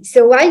see it.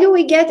 So why do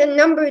we get a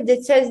number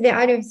that says the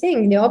other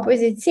thing, the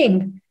opposite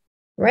thing,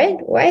 right?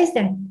 Why is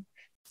that?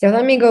 So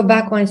let me go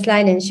back one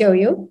slide and show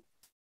you.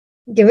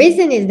 The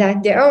reason is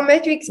that the error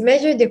metrics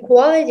measure the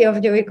quality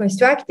of the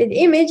reconstructed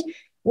image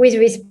with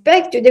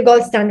respect to the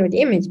gold standard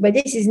image, but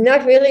this is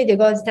not really the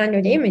gold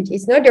standard image.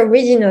 It's not the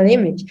original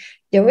image.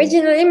 The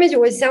original image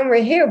was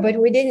somewhere here, but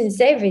we didn't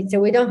save it, so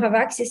we don't have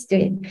access to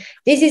it.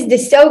 This is the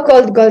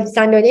so-called gold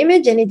standard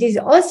image, and it is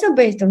also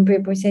based on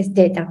preprocessed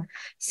data.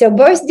 So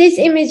both this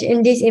image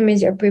and this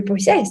image are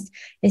preprocessed.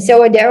 And so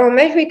what the error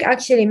metric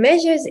actually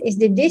measures is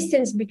the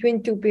distance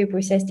between 2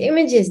 preprocessed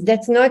images.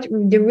 That's not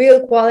the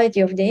real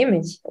quality of the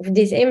image, of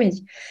this image.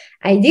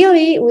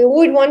 Ideally, we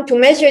would want to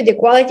measure the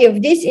quality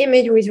of this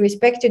image with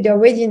respect to the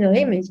original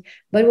image,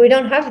 but we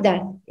don't have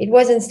that. It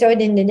wasn't stored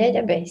in the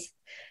database.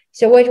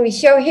 So what we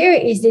show here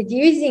is that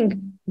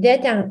using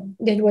data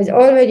that was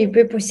already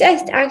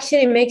preprocessed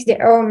actually makes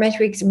the error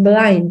metrics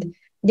blind.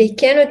 They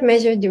cannot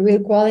measure the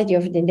real quality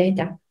of the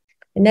data.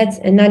 And that's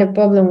another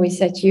problem with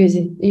such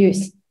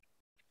use.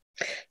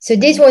 So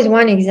this was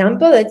one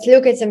example. Let's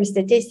look at some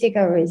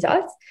statistical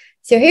results.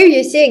 So here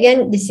you see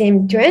again the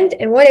same trend.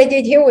 And what I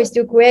did here was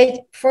to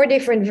create 4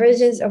 different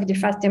versions of the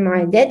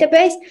FastMRI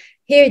database.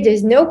 Here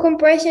there's no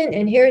compression,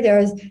 and here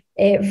there's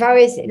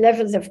various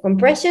levels of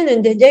compression,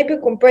 and the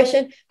JPEG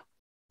compression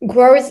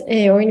grows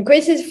or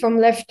increases from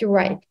left to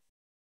right.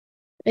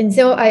 And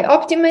so I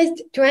optimized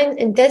trend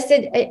and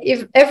tested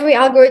every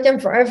algorithm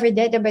for every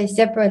database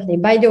separately.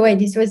 By the way,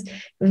 this was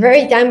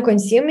very time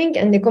consuming,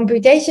 and the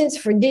computations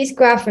for this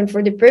graph and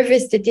for the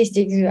previous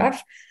statistics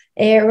graph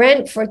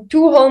ran for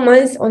 2 whole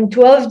months on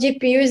 12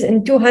 GPUs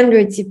and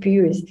 200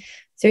 CPUs.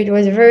 So it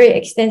was a very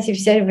extensive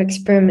set of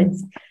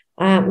experiments.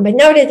 But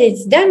now that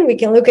it's done, we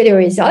can look at the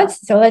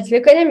results. So let's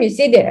look at them. You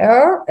see the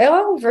error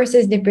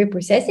versus the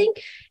preprocessing,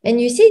 and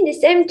you see the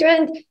same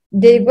trend.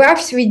 The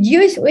graphs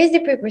reduce with the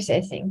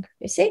preprocessing.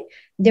 You see,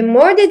 the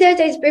more the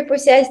data is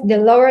preprocessed, the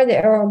lower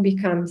the error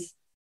becomes.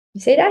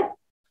 You see that?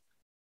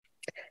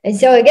 And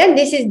so again,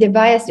 this is the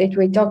bias that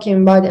we're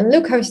talking about. And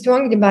look how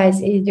strong the bias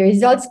is. The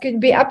results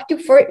could be up to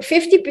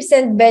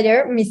 50%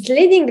 better,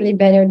 misleadingly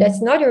better.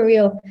 That's not a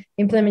real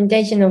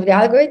implementation of the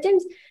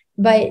algorithms,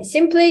 by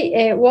simply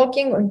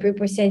working on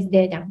preprocessed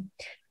data.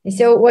 And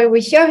so what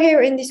we show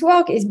here in this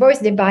work is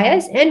both the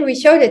bias, and we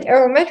show that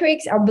error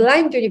metrics are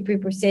blind to the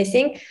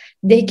preprocessing.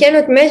 They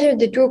cannot measure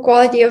the true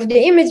quality of the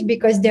image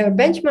because their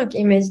benchmark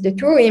image, the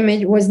true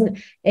image, was,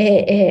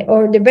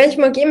 or the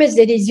benchmark image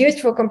that is used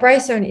for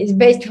comparison is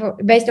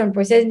based on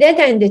processed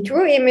data, and the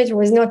true image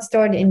was not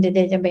stored in the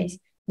database.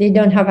 They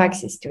don't have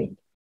access to it.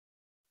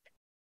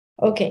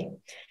 Okay.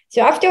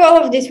 So after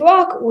all of this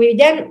work, we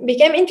then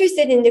became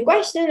interested in the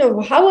question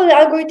of how will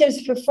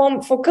algorithms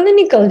perform for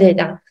clinical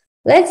data.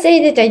 Let's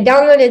say that I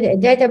downloaded a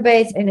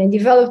database and I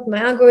developed my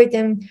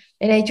algorithm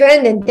and I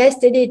trained and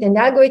tested it, and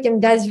the algorithm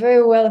does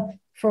very well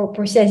for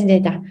processed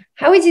data.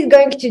 How is it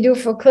going to do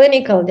for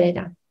clinical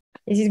data?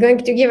 Is it going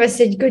to give us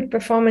such good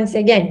performance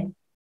again?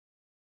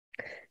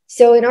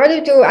 So in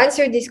order to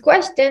answer this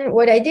question,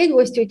 what I did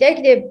was to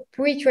take the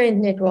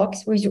pre-trained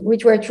networks,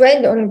 which were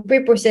trained on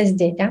pre-processed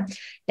data,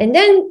 and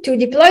then to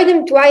deploy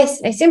them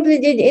twice. I simply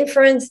did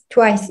inference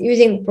twice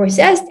using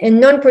processed and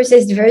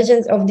non-processed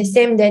versions of the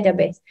same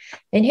database.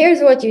 And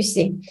here's what you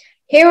see.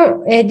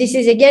 Here, this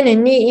is again a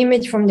knee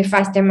image from the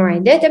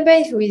FastMRI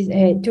database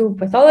with 2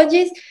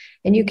 pathologies.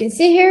 And you can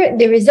see here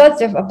the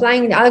results of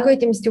applying the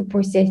algorithms to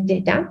processed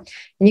data.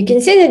 And you can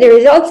see that the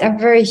results are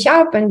very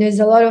sharp and there's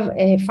a lot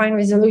of fine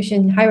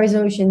resolution, high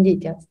resolution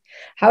details.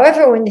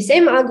 However, when the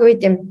same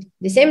algorithm,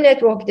 the same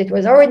network that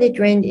was already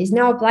trained is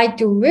now applied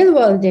to real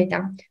world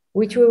data,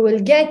 which we will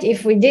get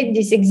if we did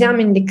this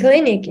exam in the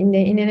clinic in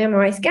an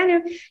MRI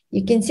scanner,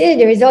 you can see that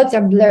the results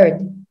are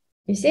blurred.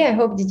 You see, I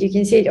hope that you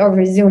can see it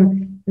over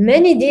Zoom.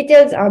 Many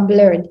details are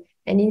blurred.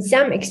 And in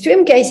some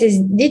extreme cases,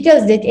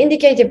 details that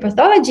indicate a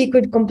pathology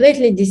could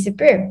completely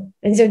disappear.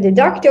 And so the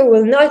doctor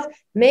will not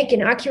make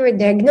an accurate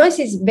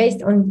diagnosis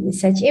based on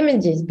such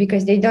images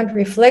because they don't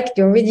reflect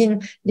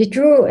the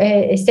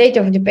true state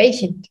of the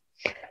patient.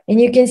 And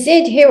you can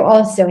see it here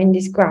also in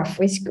this graph,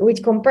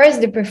 which compares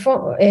the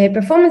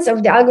performance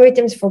of the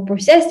algorithms for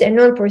processed and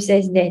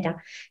non-processed data.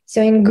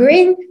 So in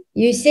green,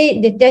 you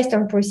see the test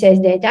on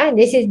processed data.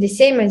 This is the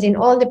same as in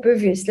all the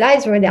previous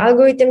slides where the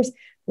algorithms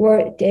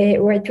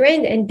were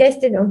trained and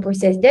tested on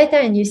processed data.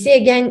 And you see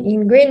again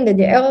in green that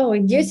the error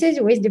reduces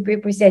with the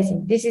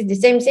pre-processing. This is the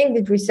same thing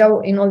that we saw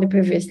in all the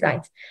previous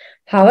slides.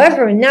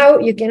 However, now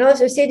you can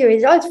also see the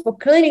results for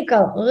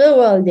clinical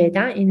real-world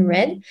data in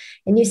red.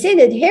 And you see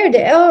that here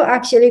the error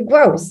actually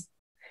grows.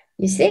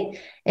 You see?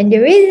 And the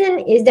reason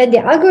is that the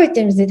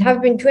algorithms that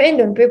have been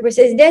trained on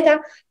pre-processed data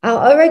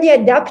are already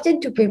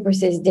adapted to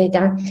pre-processed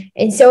data.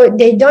 And so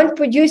they don't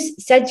produce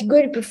such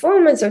good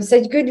performance or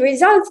such good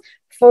results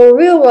for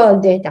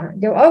real-world data.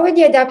 They're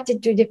already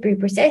adapted to the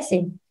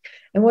pre-processing.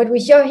 And what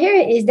we show here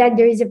is that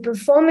there is a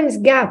performance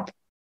gap.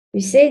 You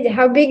see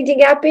how big the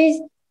gap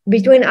is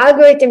between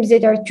algorithms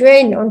that are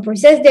trained on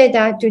processed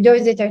data to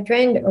those that are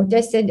trained or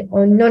tested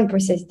on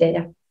non-processed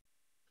data.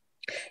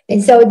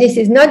 And so this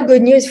is not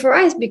good news for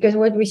us because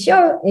what we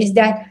show is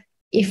that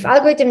if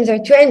algorithms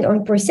are trained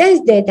on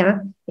processed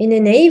data in a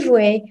naive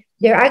way,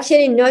 they're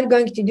actually not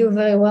going to do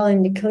very well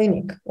in the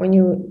clinic when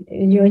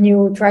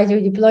you try to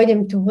deploy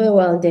them to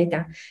real-world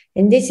data.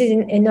 And this is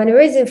another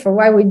reason for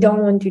why we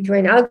don't want to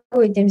train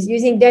algorithms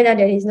using data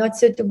that is not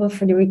suitable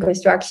for the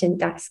reconstruction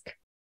task.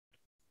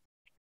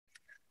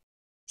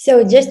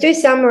 So just to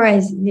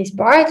summarize this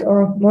part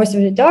or most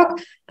of the talk,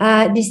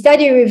 the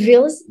study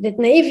reveals that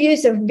naive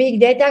use of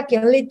big data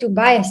can lead to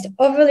biased,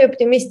 overly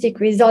optimistic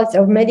results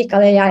of medical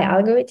AI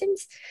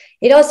algorithms.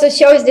 It also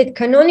shows that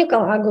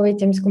canonical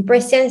algorithms,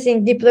 compressed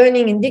sensing, deep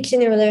learning, and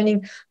dictionary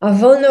learning are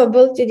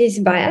vulnerable to this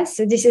bias.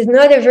 So this is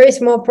not a very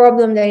small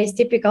problem that is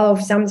typical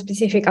of some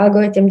specific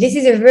algorithm. This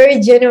is a very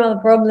general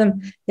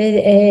problem that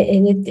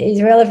it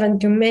is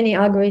relevant to many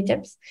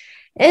algorithms.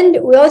 And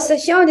we also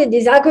show that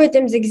these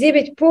algorithms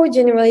exhibit poor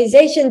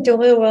generalization to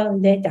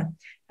real-world data.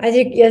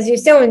 As you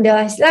saw in the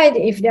last slide,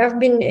 if they have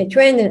been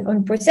trained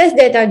on processed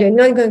data, they're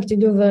not going to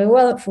do very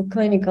well for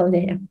clinical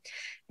data.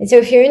 And so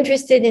if you're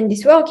interested in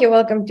this work, you're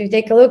welcome to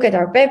take a look at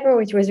our paper,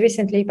 which was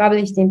recently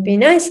published in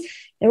PNAS.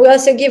 And we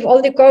also give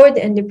all the code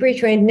and the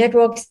pre-trained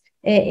networks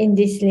in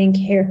this link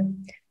here.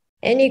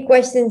 Any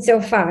questions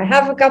so far? I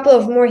have a couple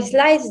of more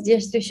slides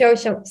just to show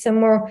some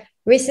more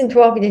recent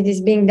work that is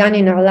being done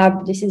in our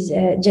lab. This is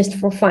just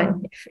for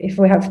fun, if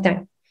we have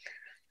time.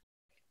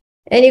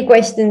 Any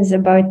questions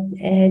about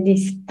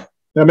this?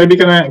 Yeah, maybe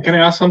can I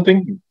ask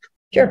something?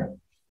 Sure.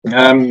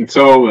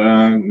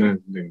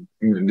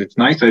 It's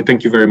nice. I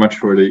thank you very much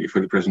for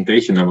the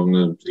presentation.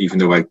 Even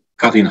though I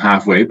cut in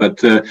halfway, but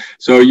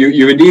so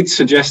you indeed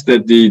suggest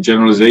that the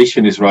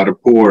generalization is rather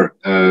poor,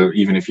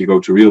 even if you go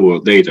to real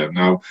world data.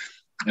 Now,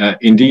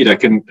 indeed, I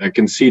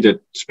can see that,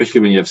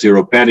 especially when you have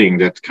zero padding,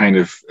 that kind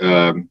of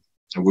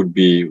would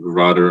be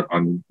rather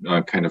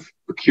kind of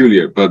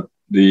peculiar. But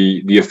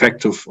the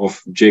effect of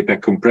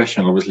JPEG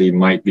compression obviously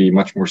might be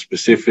much more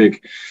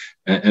specific,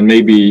 and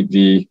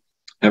maybe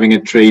having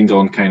it trained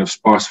on kind of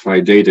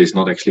sparsified data is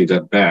not actually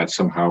that bad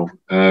somehow.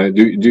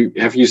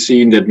 Have you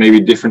seen that maybe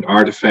different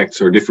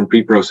artifacts or different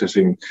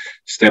pre-processing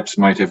steps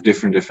might have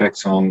different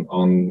effects on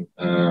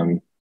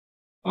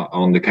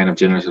the kind of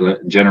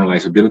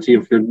generalizability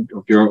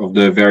of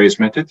the various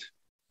methods?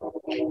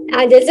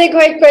 That's a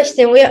great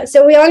question.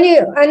 We only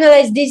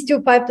analyzed these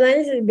 2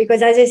 pipelines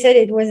because, as I said,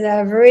 it was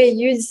a very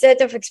huge set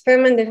of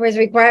experiments that was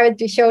required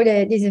to show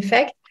this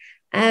effect.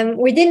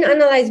 We didn't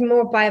analyze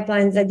more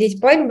pipelines at this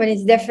point, but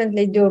it's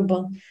definitely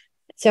doable.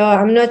 So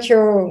I'm not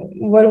sure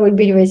what would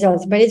be the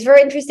results, but it's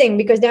very interesting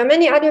because there are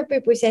many other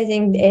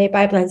pre-processing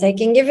pipelines. I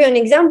can give you an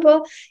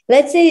example.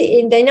 Let's say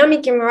in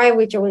dynamic MRI,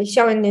 which I will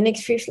show in the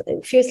next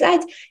few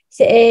slides.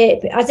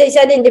 As I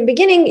said in the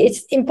beginning,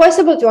 it's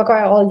impossible to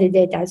acquire all the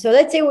data. So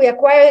let's say we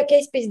acquire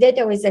case-based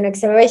data with an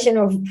acceleration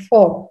of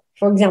 4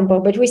 for example,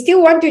 but we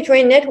still want to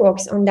train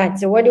networks on that.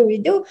 So what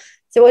do?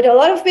 So what a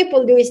lot of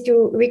people do is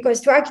to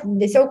reconstruct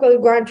the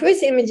so-called ground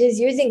truth images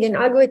using an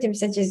algorithm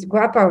such as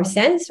GRAPPA or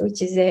SENSE,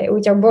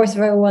 which are both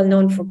very well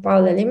known for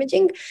parallel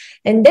imaging.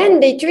 And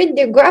then they treat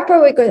the GRAPPA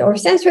or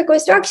SENSE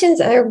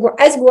reconstructions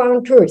as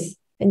ground truth,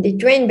 and they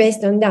train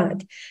based on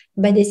that.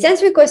 But the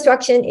SENSE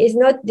reconstruction is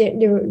not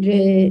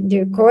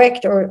the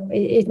correct, or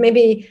it may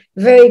be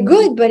very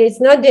good, but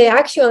it's not the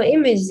actual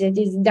image that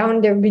is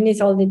down there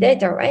beneath all the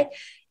data, right?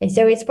 And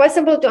so it's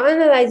possible to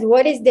analyze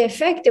what is the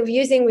effect of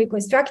using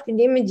reconstructed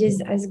images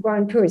as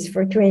ground truth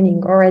for training,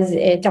 or as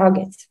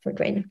targets for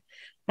training.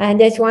 And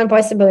that's one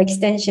possible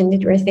extension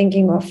that we're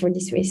thinking of for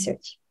this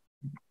research.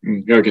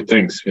 Okay,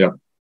 thanks. Yeah.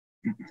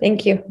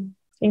 Thank you.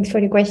 Thanks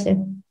for the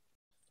question.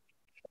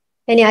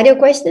 Any other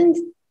questions?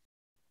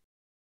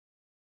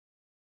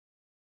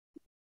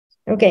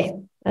 Okay,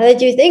 I'll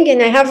let you think,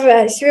 and I have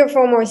 3 or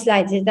 4 more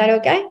slides. Is that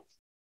okay?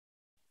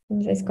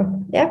 Let's go.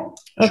 Yeah?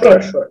 Okay.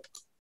 Sure.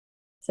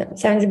 So,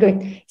 sounds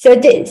good. So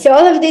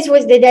all of this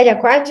was the data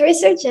crimes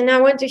research, and I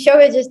want to show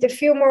you just a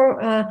few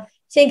more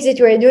things that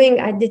we're doing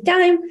at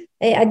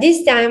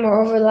this time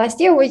or over the last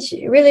year, which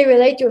really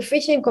relate to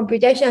efficient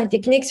computational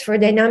techniques for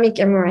dynamic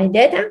MRI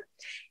data.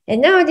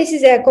 And now this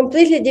is a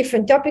completely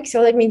different topic,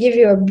 so let me give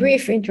you a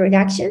brief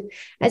introduction.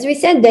 As we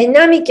said,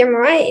 dynamic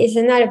MRI is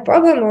another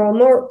problem, or a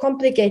more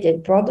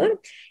complicated problem.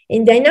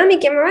 In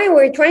dynamic MRI,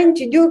 we're trying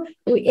to do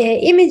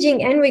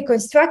imaging and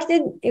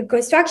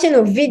reconstruction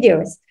of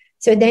videos.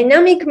 So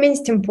dynamic means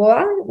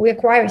temporal. We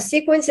acquire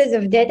sequences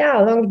of data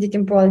along the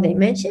temporal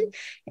dimension.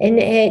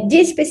 And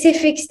this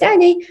specific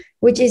study,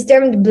 which is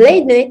termed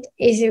BladeNet,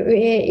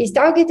 is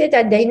targeted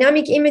at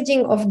dynamic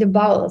imaging of the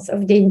bowels,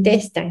 of the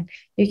intestine.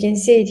 You can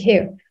see it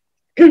here.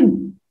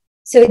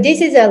 So this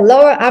is a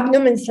lower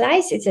abdomen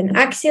slice. It's an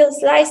axial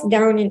slice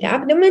down in the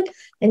abdomen.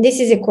 And this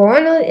is a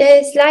coronal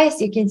slice.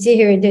 You can see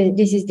here,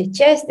 this is the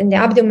chest and the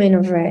abdomen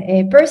of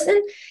a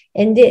person.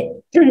 And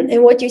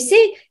what you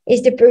see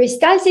is the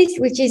peristalsis,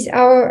 which is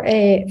our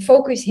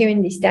focus here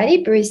in the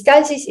study.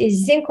 Peristalsis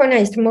is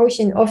synchronized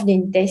motion of the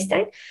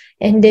intestine.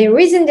 And the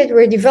reason that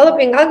we're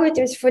developing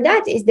algorithms for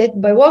that is that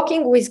by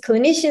working with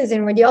clinicians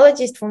and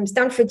radiologists from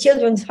Stanford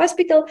Children's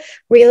Hospital,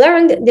 we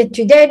learned that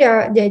today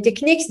the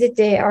techniques that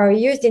are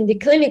used in the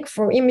clinic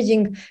for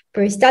imaging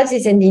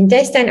peristalsis and the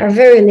intestine are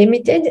very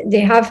limited. They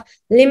have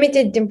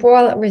limited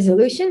temporal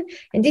resolution.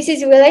 And this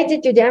is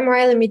related to the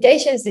MRI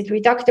limitations that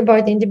we talked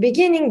about in the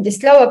beginning, the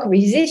slow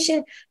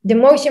acquisition, the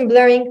motion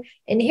blurring.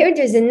 And here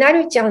there's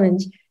another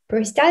challenge.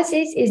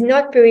 Peristalsis is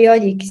not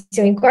periodic.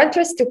 So in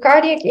contrast to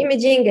cardiac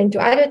imaging and to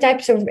other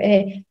types of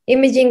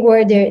imaging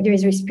where there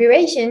is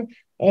respiration,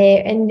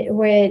 and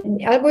where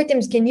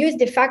algorithms can use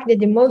the fact that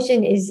the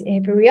motion is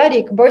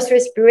periodic, both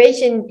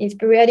respiration is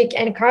periodic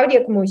and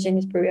cardiac motion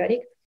is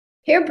periodic.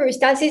 Here,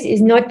 peristalsis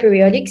is not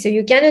periodic, so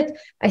you cannot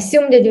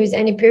assume that there is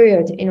any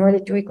period in order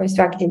to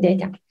reconstruct the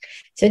data.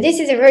 So this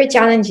is a very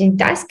challenging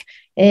task.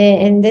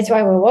 And that's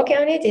why we're working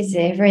on it. It's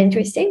very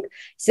interesting.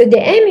 So the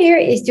aim here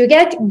is to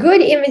get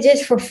good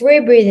images for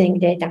free breathing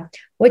data.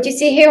 What you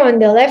see here on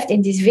the left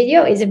in this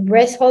video is a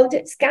breath hold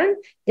scan.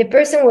 The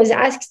person was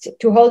asked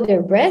to hold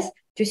their breath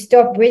to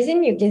stop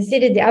breathing. You can see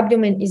that the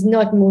abdomen is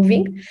not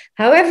moving.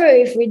 However,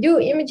 if we do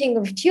imaging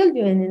of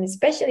children, and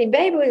especially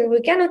babies,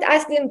 we cannot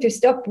ask them to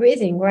stop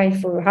breathing, right,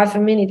 for half a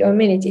minute or a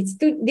minute. It's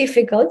too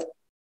difficult.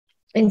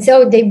 And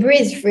so they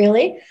breathe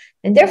freely.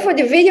 And therefore,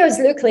 the videos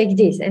look like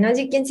this. And as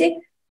you can see,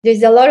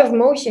 there's a lot of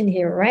motion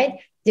here, right?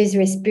 There's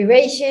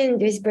respiration,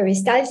 there's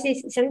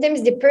peristalsis.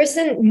 Sometimes the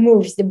person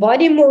moves, the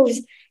body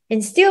moves,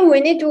 and still we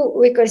need to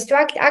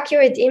reconstruct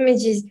accurate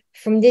images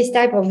from this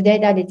type of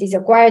data that is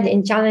acquired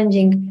in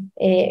challenging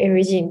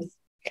regimes.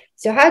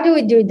 So how do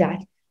we do that?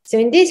 So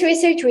in this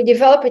research, we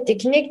develop a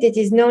technique that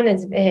is known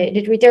as,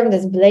 that we termed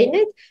as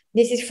BladeNet.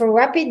 This is for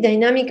rapid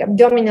dynamic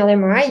abdominal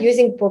MRI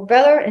using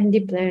propeller and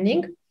deep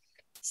learning.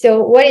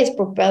 So what is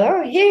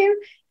propeller? Here,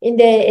 in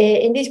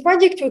this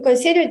project, we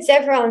considered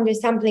several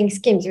undersampling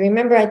schemes.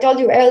 Remember, I told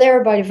you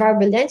earlier about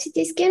variable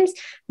density schemes.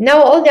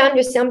 Now all the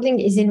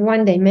undersampling is in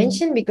one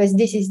dimension because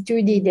this is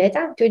 2D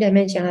data,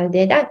 two-dimensional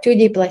data,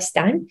 2D plus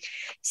time.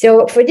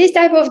 So for this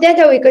type of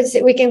data,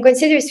 we can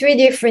consider 3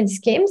 different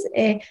schemes.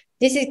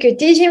 This is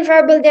Cartesian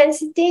variable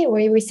density,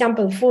 where we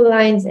sample full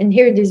lines, and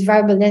here there's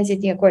variable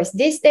density across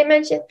this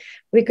dimension.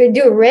 We could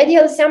do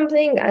radial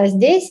sampling as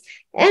this,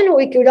 and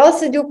we could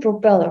also do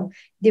propeller.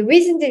 The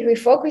reason that we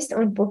focused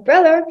on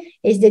propeller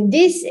is that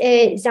this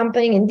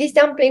sampling and this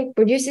sampling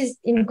produces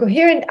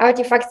incoherent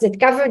artifacts that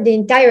cover the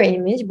entire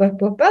image, but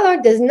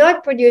propeller does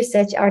not produce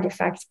such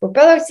artifacts.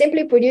 Propeller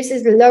simply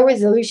produces low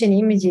resolution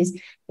images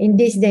in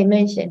this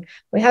dimension.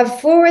 We have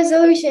full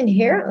resolution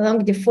here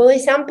along the fully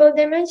sampled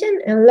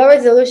dimension and low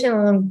resolution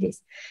along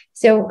this.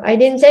 So I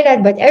didn't say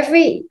that, but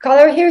every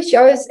color here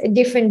shows a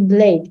different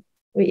blade.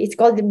 It's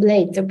called the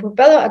blade. So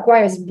propeller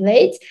acquires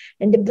blades,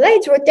 and the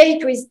blades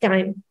rotate with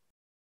time.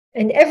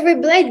 And every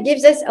blade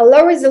gives us a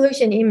low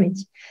resolution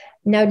image.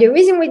 Now, the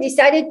reason we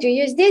decided to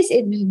use this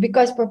is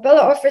because propeller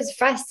offers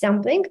fast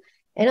sampling.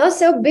 And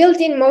also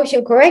built-in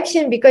motion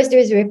correction, because there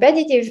is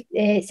repetitive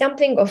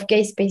sampling of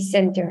k-space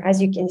center,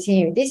 as you can see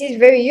here. This is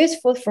very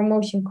useful for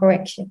motion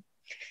correction.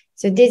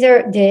 So these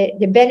are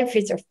the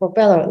benefits of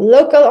Propeller.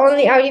 Local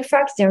only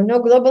artifacts, there are no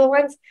global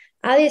ones,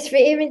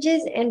 alias-free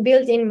images, and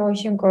built-in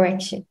motion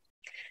correction.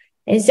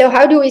 And so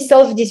how do we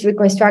solve this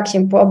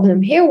reconstruction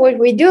problem? Here, what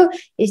we do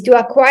is to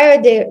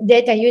acquire the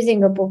data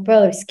using a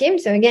Propeller scheme.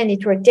 So again,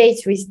 it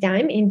rotates with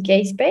time in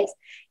k-space.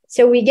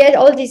 So we get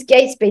all these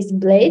k-space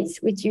blades,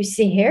 which you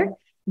see here.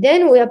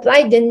 Then we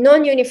apply the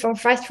non-uniform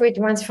fast rate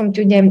transform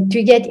to them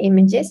to get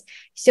images.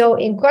 So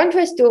in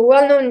contrast to a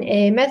well-known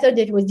method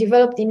that was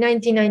developed in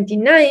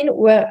 1999,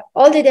 where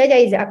all the data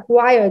is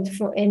acquired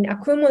and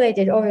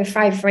accumulated over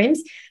 5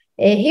 frames,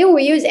 here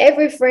we use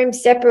every frame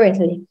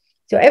separately.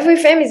 So every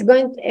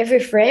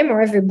frame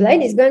or every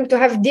blade is going to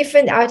have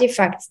different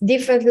artifacts,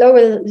 different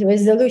lower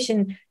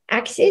resolution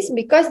axes,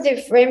 because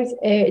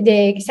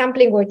the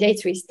sampling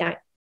rotates with time.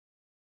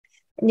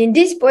 And in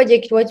this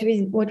project, what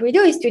we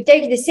do is to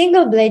take the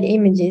single blade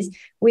images,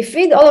 we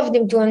feed all of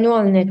them to a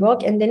neural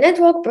network, and the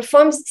network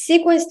performs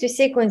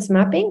sequence-to-sequence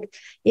mapping.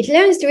 It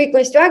learns to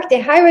reconstruct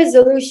a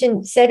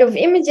high-resolution set of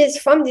images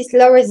from this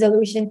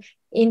low-resolution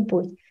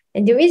input.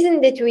 And the reason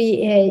that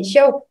we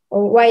show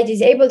why it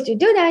is able to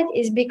do that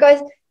is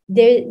because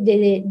there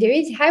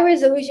is high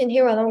resolution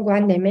here along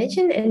one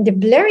dimension, and the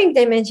blurring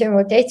dimension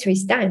rotates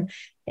with time.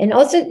 And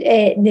also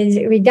there's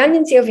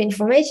redundancy of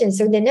information.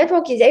 So the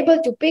network is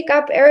able to pick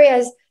up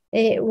areas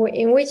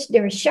in which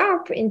they're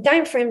sharp, in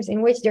time frames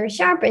in which they're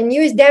sharp, and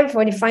use them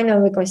for the final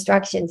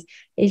reconstructions.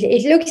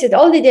 It looks at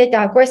all the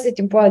data across the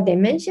temporal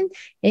dimension,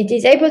 and it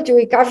is able to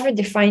recover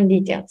the fine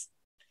details.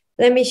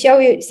 Let me show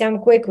you some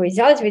quick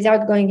results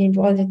without going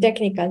into all the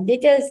technical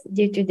details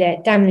due to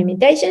the time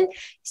limitation.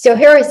 So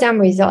here are some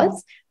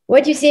results.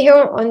 What you see here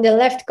on the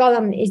left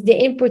column is the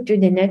input to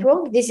the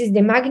network. This is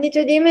the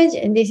magnitude image,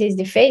 and this is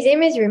the phase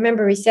image.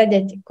 Remember, we said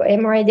that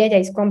MRI data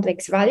is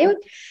complex valued.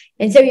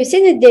 And so you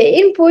see that the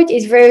input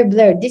is very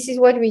blurred. This is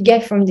what we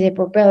get from the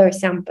Propeller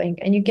sampling.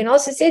 And you can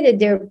also see that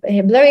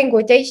the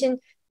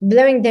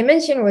blurring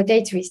dimension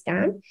rotates with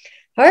time.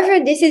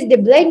 However, this is the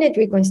blade net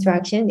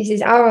reconstruction. This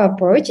is our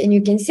approach, and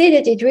you can see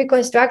that it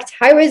reconstructs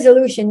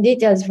high-resolution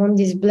details from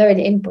this blurred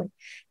input.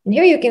 And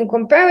here you can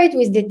compare it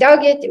with the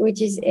target,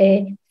 which is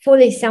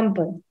fully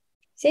sampled.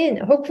 See, and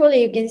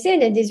hopefully you can see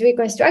that these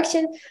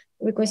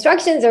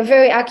reconstructions are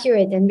very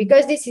accurate. And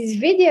because this is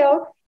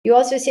video, you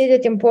also see the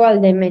temporal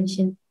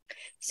dimension.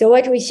 So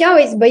what we show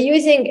is by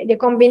using the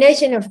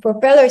combination of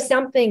Propeller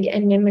sampling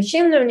and the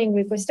machine learning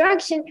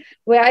reconstruction,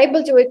 we are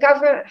able to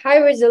recover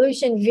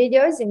high-resolution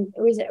videos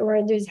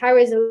where there's high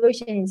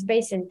resolution in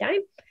space and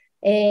time,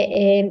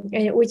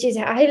 which is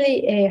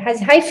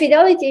has high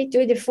fidelity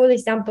to the fully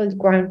sampled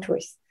ground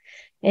truth.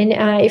 And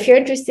if you're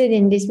interested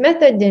in this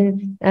method,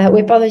 then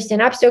we published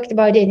an abstract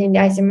about it in the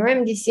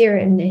ISMRM this year,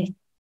 and the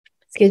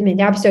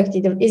abstract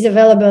is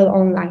available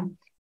online.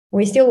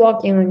 We're still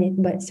working on it,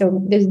 but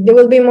so there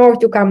will be more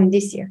to come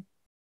this year.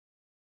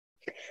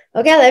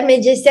 Okay, let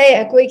me just say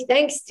a quick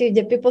thanks to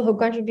the people who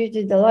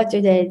contributed a lot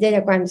to the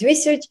data crimes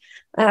research.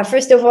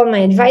 First of all, my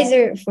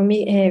advisor from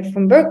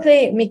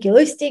Berkeley, Mickey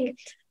Lustig,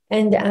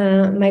 and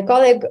my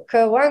colleague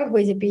Kerr Wang, who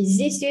is a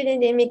PhD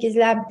student in Mickey's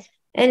lab,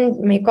 and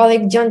my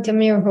colleague John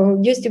Tamir,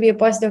 who used to be a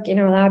postdoc in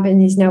our lab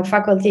and is now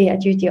faculty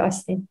at UT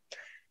Austin.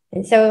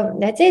 And so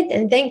that's it.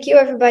 And thank you,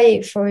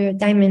 everybody, for your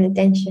time and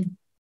attention.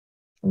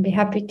 I'll be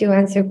happy to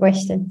answer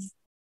questions.